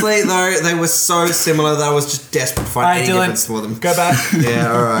 Look, honestly, though, they were so similar that I was just desperate to find any difference for them. Go back.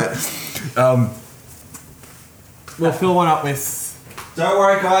 Yeah, alright. We'll fill one up with... Don't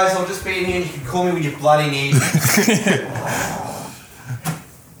worry, guys, I'll just be in here and you can call me when you bloody need.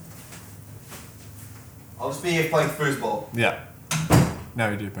 I'll just be here playing foosball. Yeah.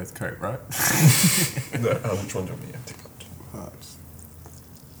 Now we do both Coke, right? No, which one do we have to cut?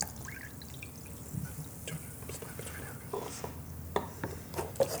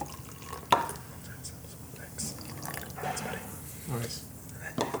 Nice.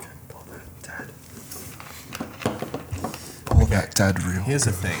 All that dad real. Here's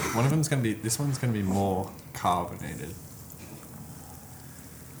the thing. This one's gonna be more carbonated.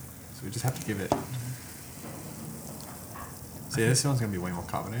 So we just have to give it... So yeah, this one's gonna be way more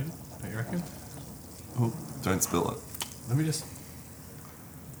carbonated, don't you reckon? Oh, don't spill it. Let me just...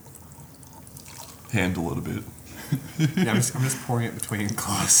 Handle it a bit. Yeah, I'm just pouring it between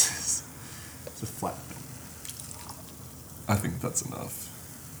glasses. It's a flat. I think that's enough.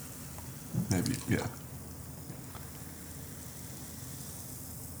 Maybe, yeah.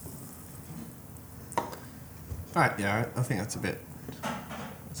 Alright, yeah, I think that's about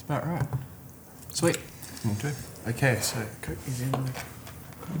right. Sweet. Okay. Okay, so Coke is in the...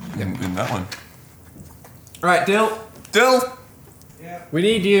 In that one. Alright, Dill. Dill! Yeah. We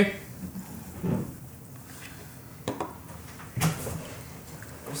need you.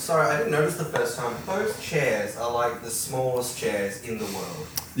 I'm sorry, I didn't notice the first time. Those chairs are like the smallest chairs in the world.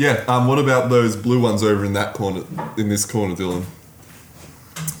 Yeah, what about those blue ones over in that corner, in this corner, Dylan?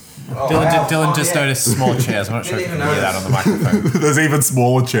 Oh, Dylan just noticed small chairs. I'm not sure if you Didn't can even hear that on the microphone. There's even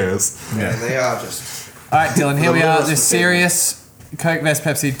smaller chairs. Yeah, they are just... Alright, Dylan, here The we are. littlest This of serious Coke vs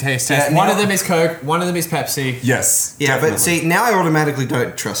Pepsi taste test. Yeah, One now- of them is Coke, one of them is Pepsi. Yes. Yeah, definitely. but see, now I automatically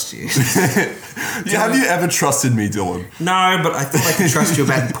don't trust you. Yeah, have you ever trusted me, Dylan? No, but I thought I could trust you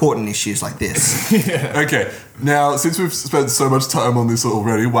about important issues like this. Okay, now, since we've spent so much time on this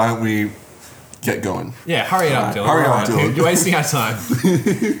already, why don't we get going? Yeah, hurry it up, Dylan. Hurry up, Dylan. You're wasting our time.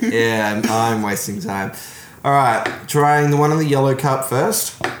 Yeah, I'm wasting time. Alright, trying the one in the yellow cup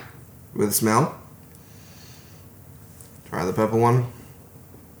first. With a smell. Try the purple one.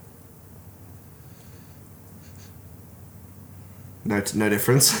 No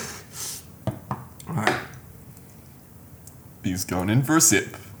difference. Alright. He's going in for a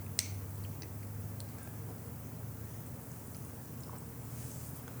sip.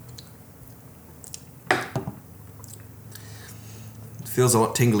 It feels a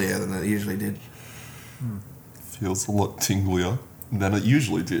lot tinglier than it usually did. Feels a lot tinglier than it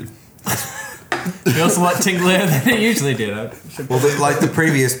usually did. Feels a lot tinglier than it usually did. Well, like the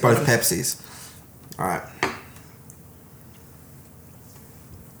previous both Pepsis. Alright.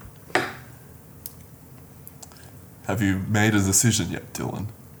 Have you made a decision yet, Dylan?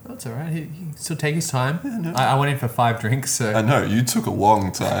 That's alright. He can still take his time. I went in for 5 drinks, so... I know, you took a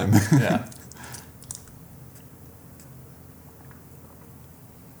long time. Yeah.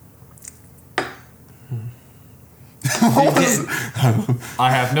 What was-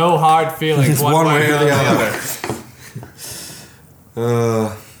 I have no hard feelings It's one way or the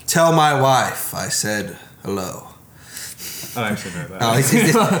other. Tell my wife I said hello. I don't actually know that. Oh,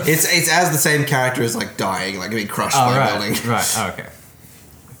 it's as the same character as like dying, like getting crushed by a building. Right, oh, okay.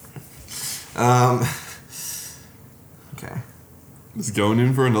 Okay. He's going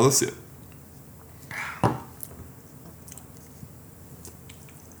in for another sip.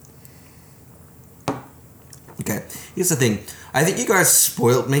 Okay. Here's the thing. I think you guys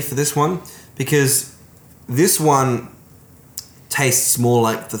spoiled me for this one because this one tastes more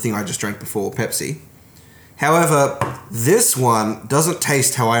like the thing I just drank before, Pepsi. However, this one doesn't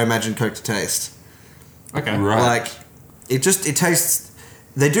taste how I imagine Coke to taste. Okay. Right. Like, it tastes.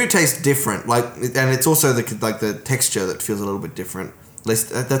 They do taste different. Like, and it's also the texture that feels a little bit different. At least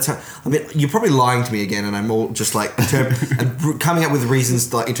that's how. I mean, you're probably lying to me again, and I'm all just like and coming up with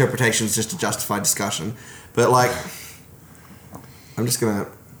reasons, like interpretations, just to justify discussion. But like, I'm just gonna.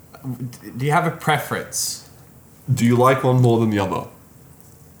 Do you have a preference? Do you like one more than the other?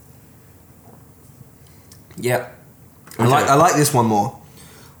 Yeah. Okay. I like this one more.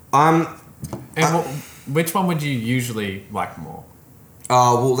 And which one would you usually like more?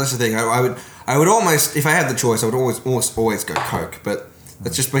 Well, that's the thing. I would almost, if I had the choice, I would always go Coke. But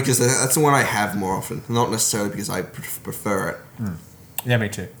that's just because that's the one I have more often, not necessarily because I prefer it. Yeah, me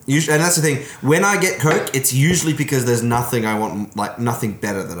too. Usually, and that's the thing. When I get Coke, it's usually because there's nothing I want, like nothing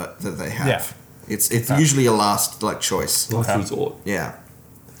better that they have. Yeah. It's usually a last choice. Last resort. Yeah.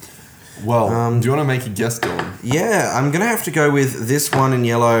 Well, do you want to make a guess, Dylan? Yeah, I'm gonna have to go with this one in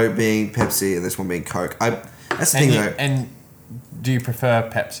yellow being Pepsi and this one being Coke. That's the thing though. And do you prefer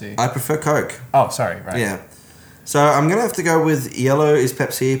Pepsi? I prefer Coke. Oh, sorry. Right. Yeah. So I'm gonna have to go with yellow is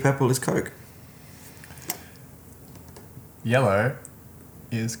Pepsi, purple is Coke. Yellow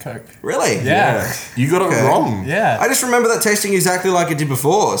is Coke. Really? Yeah. You got it Okay. wrong. Yeah. I just remember that tasting exactly like it did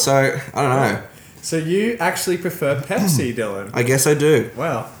before, so I don't know. So you actually prefer Pepsi, Dylan? I guess I do.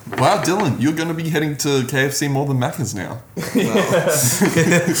 Wow. Wow, Dylan, you're going to be heading to KFC more than Macca's now.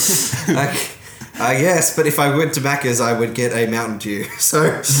 I guess, but if I went to Macca's, I would get a Mountain Dew. So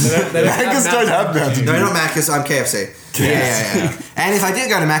Macca's don't have Mountain Dew. no, not Macca's. I'm KFC. Yeah. And if I did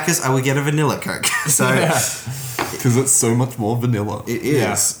go to Macca's, I would get a vanilla Coke. So Because it's so much more vanilla. it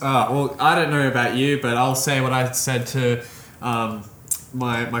is. Well, I don't know about you, but I'll say what I said to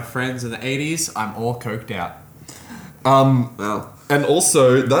my friends in the 80s. I'm all coked out. Well, And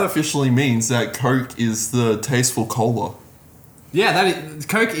also, that officially means that Coke is the tasteful cola. Yeah,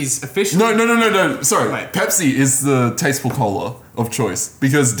 Coke is officially... No. Sorry. Wait. Pepsi is the tasteful cola of choice.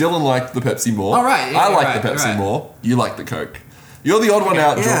 Because Dylan liked the Pepsi more. Oh, right. Yeah, I you're like right, the Pepsi you're right. more. You like the Coke. You're the odd one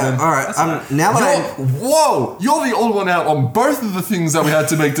out, yeah. Jordan. All right. Now that Whoa! You're the odd one out on both of the things that we had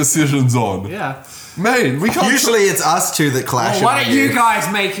to make decisions on. Yeah. Man, we can't... usually it's us two that clash. Well, why and don't you argue.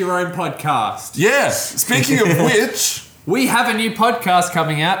 guys make your own podcast? Yeah, speaking of which... We have a new podcast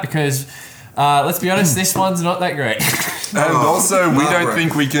coming out because, let's be honest, this one's not that great. And also, we no, don't bro.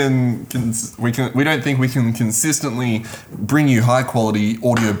 think we can consistently bring you high quality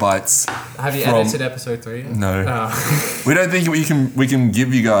audio bites. Have you from- edited episode 3 yet? No, Oh. we don't think we can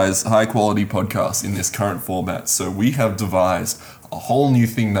give you guys high quality podcasts in this current format. So we have devised a whole new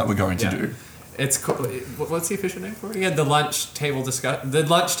thing that we're going to Yeah. do. It's called, what's the official name for it? Yeah, the lunch table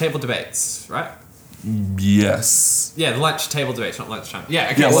debates, right? Yes. Yeah, the lunch table debates, not lunchtime. Yeah,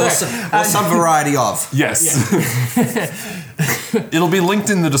 okay. Yeah, well, so, Some variety of. Yes. It'll be linked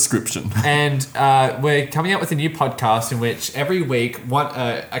in the description. and we're coming out with a new podcast in which every week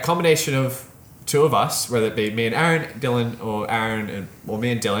a combination of two of us, whether it be me and Aaron, Dylan, or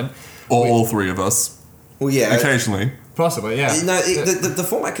me and Dylan, Or all three of us. Well, yeah. Occasionally. possibly, yeah. No, the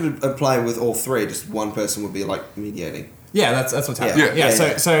format could apply with all three. Just one person would be like mediating. Yeah, that's what's happening.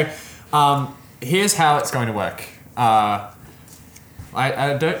 Yeah. So here's how it's going to work.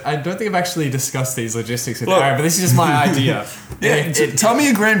 I don't think I've actually discussed these logistics with Look. Aaron, but this is just my idea. Yeah, tell me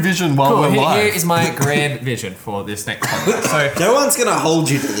your grand vision while Cool. we're live. Here is my grand vision for this next podcast. So No one's gonna hold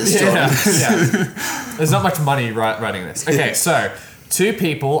you to this, John. yeah. There's not much money writing this. Okay, so 2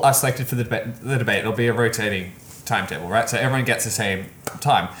 people are selected for the debate. It'll be a rotating timetable, right? So everyone gets the same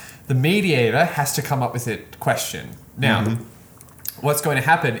time. The mediator has to come up with a question. Now, what's going to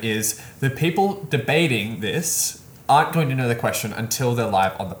happen is the people debating this aren't going to know the question until they're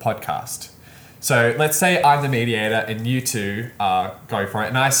live on the podcast. So let's say I'm the mediator and you two are going for it,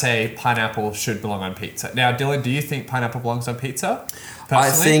 and I say pineapple should belong on pizza. Now, Dylan, do you think pineapple belongs on pizza? I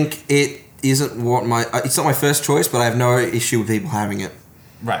Personally? think it isn't it's not my first choice, but I have no issue with people having it.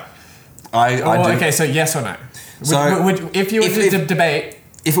 Right. I do. Okay, so yes or no? So, if you were to debate,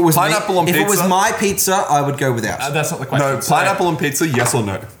 If it was Pineapple on if it was pizza? my pizza, I would go without. that's not the question. No, So, pineapple on pizza, yes or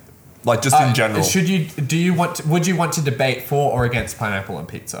no? Like, just in general. Would you want to debate for or against pineapple on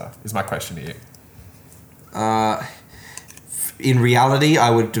pizza? Is my question to you. In reality, I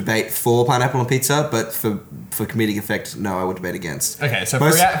would debate for pineapple on pizza, but for comedic effect, no, I would debate against. Okay, so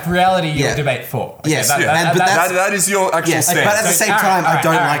Most- for reality, you Yeah. would debate for. Okay, Yes, that- yeah. that- But that's- That is your actual Yes, stance. but at the same time, I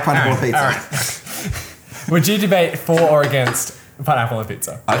don't like pineapple on pizza. Would you debate for or against pineapple on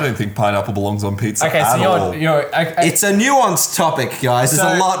pizza? I don't think pineapple belongs on pizza Okay, at so all. you're It's a nuanced topic, guys. There's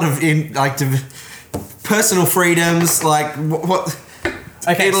So- a lot of personal freedoms, like what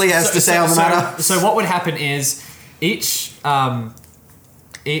Italy has to say on the matter. So what would happen is each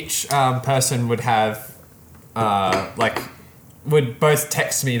person would have would both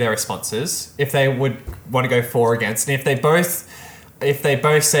text me their responses if they would want to go for or against, and if they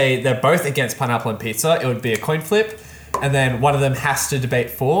both say they're both against pineapple and pizza, it would be a coin flip, and then one of them has to debate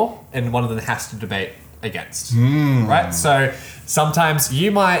for and one of them has to debate against. Right? So sometimes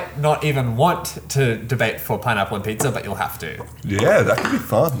you might not even want to debate for pineapple and pizza, but you'll have to. Yeah, that could be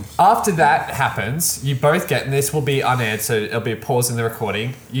fun. After that happens, you both get, and this will be unaired, so it'll be a pause in the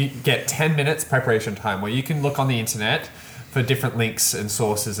recording. You get 10 minutes preparation time where you can look on the internet for different links and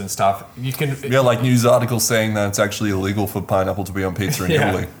sources and stuff. You can Yeah, like news articles saying that it's actually illegal for pineapple to be on pizza in Yeah.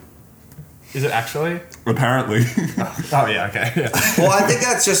 Italy. Is it actually? Apparently. Oh yeah, okay. Yeah. Well, I think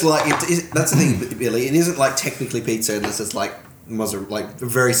that's just like that's the thing, Billy. It isn't like technically pizza unless it's like mozzarella, like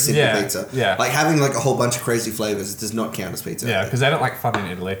very simple pizza. Yeah. Like having like a whole bunch of crazy flavors does not count as pizza. Yeah, because they don't like fun in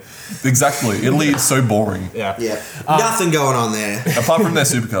Italy. Exactly. Italy is so boring. Yeah. Yeah. Nothing going on there. Apart from their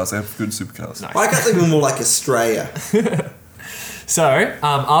supercars, they have good supercars. Nice. I can't think of more like Australia. So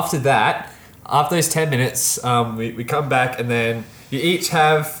after that, after those 10 minutes, we come back and then you each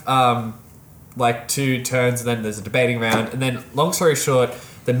have like 2 turns and then there's a debating round. And then, long story short,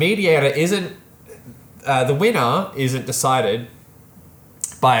 the mediator isn't, the winner isn't decided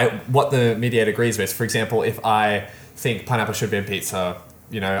by what the mediator agrees with. For example, if I think pineapple should be in pizza,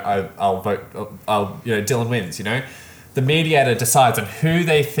 I'll vote, Dylan wins, The mediator decides on who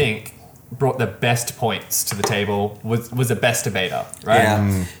they think brought the best points to the table, was the best debater, right?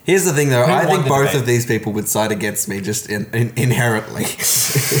 Yeah. Here's the thing, though. Who I won think the both debate? of these people would side against me just inherently.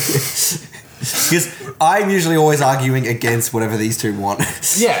 Because I'm usually always arguing against whatever these two want.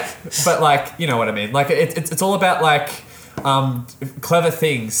 Yeah, but like, you know what I mean. Like it's all about like clever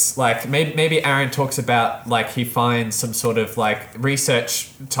things. Like maybe Aaron talks about like he finds some sort of like research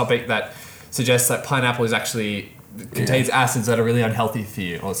topic that suggests that pineapple is actually contains acids that are really unhealthy for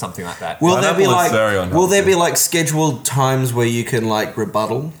you or something like that. Will there be Pineapple is like very unhealthy. will there be like scheduled times where you can like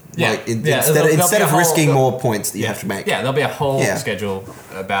rebuttal? Yeah. Like Yeah, instead there'll of be a whole- risking more points that you have to make. Yeah, there'll be a whole Yeah. schedule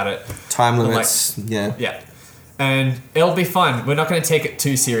about it. Time But, like, limits. yeah. Yeah. And it'll be fun. We're not going to take it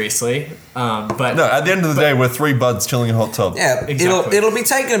too seriously. But No, at the end of the day, we're 3 buds chilling in a hot tub. Yeah, Exactly. it'll be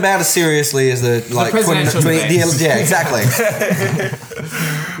taken about as seriously as the like presidential debates. yeah, exactly.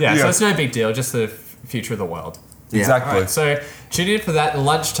 yeah, so Yeah. it's no big deal. Just the future of the world. Yeah. Exactly. Alright, so tune in for that. The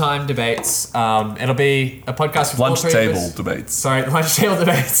lunchtime debates. It'll be a podcast with all Lunch 3 of table us. debates. Sorry, lunch table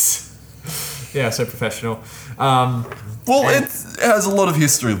debates. Yeah, so professional. Well, it has a lot of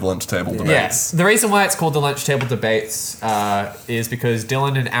history of lunch table debates. Yes. The reason why it's called the lunch table debates is because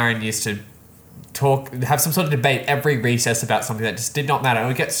Dylan and Aaron used to have some sort of debate every recess about something that just did not matter. It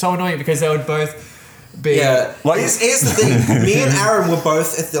would get so annoying because they would both be. Yeah, Like- here's the thing. Me and Aaron were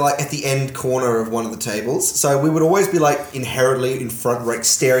both at the end corner of one of the tables, so we would always be like inherently in front, like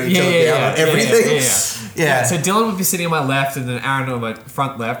staring each other down on everything. Yeah, so Dylan would be sitting on my left and then Aaron on my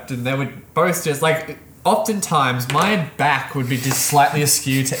front left, and they would both just like. Oftentimes, my back would be just slightly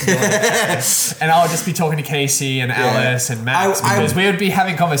askew to Dylan, and I would just be talking to Casey and Alice and Max because we would be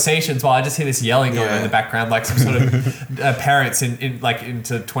having conversations while I just hear this yelling going on in the background, like some sort of parents in like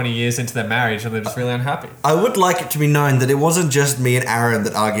into 20 years into their marriage, and they're just really unhappy. I would like it to be known that it wasn't just me and Aaron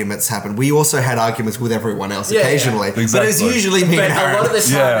that arguments happened. We also had arguments with everyone else Yeah, occasionally, yeah. but it's Exactly. usually me But and a Aaron. lot of the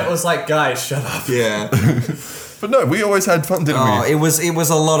time, Yeah. it was like, guys, shut up. Yeah. But no, we always had fun, didn't Oh, we? it was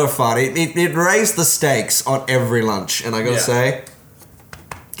a lot of fun. It raised the stakes on every lunch, and I gotta say,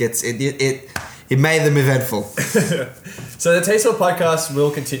 it made them eventful. So the Tasteful podcast will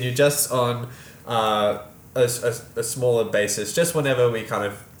continue just on a smaller basis, just whenever we kind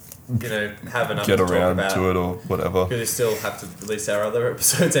of, have enough Get to talk around about. to it or whatever. Because we still have to release our other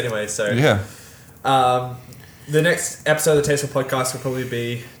episodes anyway. So Yeah. the next episode of the Tasteful podcast will probably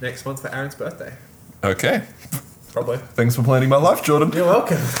be next month for Aaron's birthday. Okay. Probably. Thanks for planning my life, Jordan. You're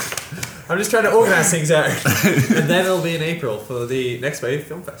welcome. I'm just trying to organise things out. And then it'll be in April for the Next Wave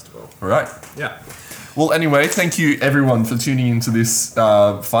Film Festival. All right. Yeah. Well, anyway, thank you everyone for tuning into this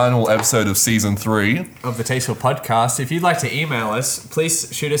final episode of season 3. Of the Tasteful Podcast. If you'd like to email us, please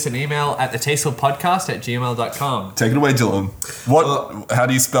shoot us an email at thetastefulpodcast@gmail.com. Take it away, Dylan. How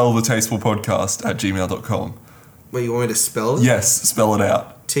do you spell the Tasteful Podcast at gmail.com? Wait, you want me to spell it? Yes, spell it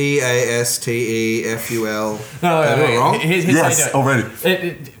out. TASTEFUL. No, Am I wrong? Here's Yes, how you do it.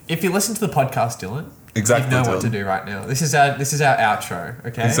 already. If you listen to the podcast, Dylan, Exactly, you know what Dylan. to do right now. This is our outro,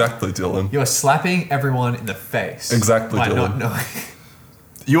 okay? Exactly, Dylan. You are slapping everyone in the face. Exactly, by Dylan. not knowing.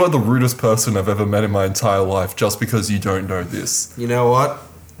 You are the rudest person I've ever met in my entire life just because you don't know this. You know what?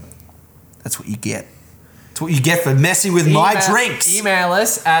 That's what you get. That's what you get for messing with my drinks. Email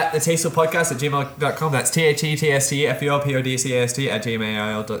us at thetastefulpodcast@gmail.com. That's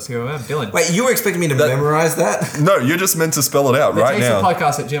THETSTFULPODCAST@gmail.com. Dylan. Wait, you were expecting me to memorize that? No, you're just meant to spell it out right now.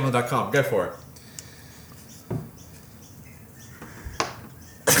 Thetastefulpodcast@gmail.com. Go for it.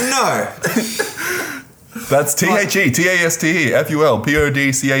 No. That's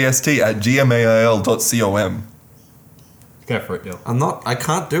THETASTEFULPODCAST@gmail.com. Go for it, Dylan. I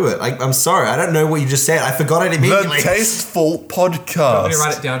can't do it. I'm sorry. I don't know what you just said. I forgot it The immediately. Tasteful I'm Podcast. going to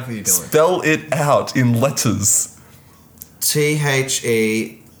write it down for you, Dylan. Spell it out in letters.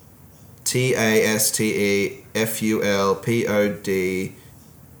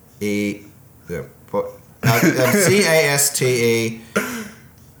 THETASTEFULPODE. CASTE.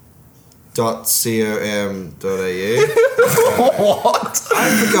 What? What? I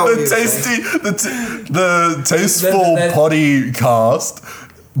forgot what you were saying. The tasteful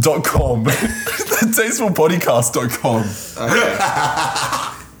podcast.com. The tastefulpodcast.com. Okay.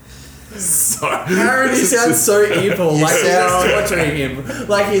 Aaron, he sounds so evil, like you're just torturing him,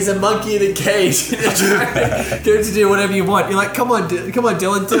 like he's a monkey in a cage. You're trying to get him to do whatever you want. You're like, come on,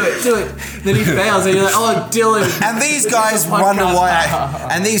 Dylan, do it. Then he fails, and you're like, oh, Dylan. And these guys wonder why.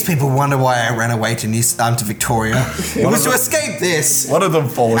 And these people wonder why I ran away to Victoria. It was to escape this. One of them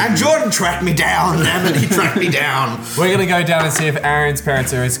followed. And Jordan tracked me down. Damn it, he tracked me down. We're gonna go down and see if Aaron's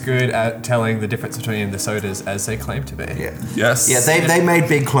parents are as good at telling the difference between the sodas as they claim to be. Yeah. Yes. Yeah, they made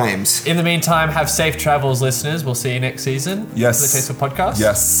big claims. In the meantime, have safe travels, listeners. We'll see you next season. Yes. For the Tasteful Podcast.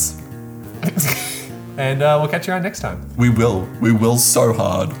 Yes. And we'll catch you around next time. We will. We will so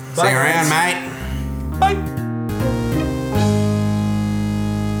hard. See you around, mate. Bye.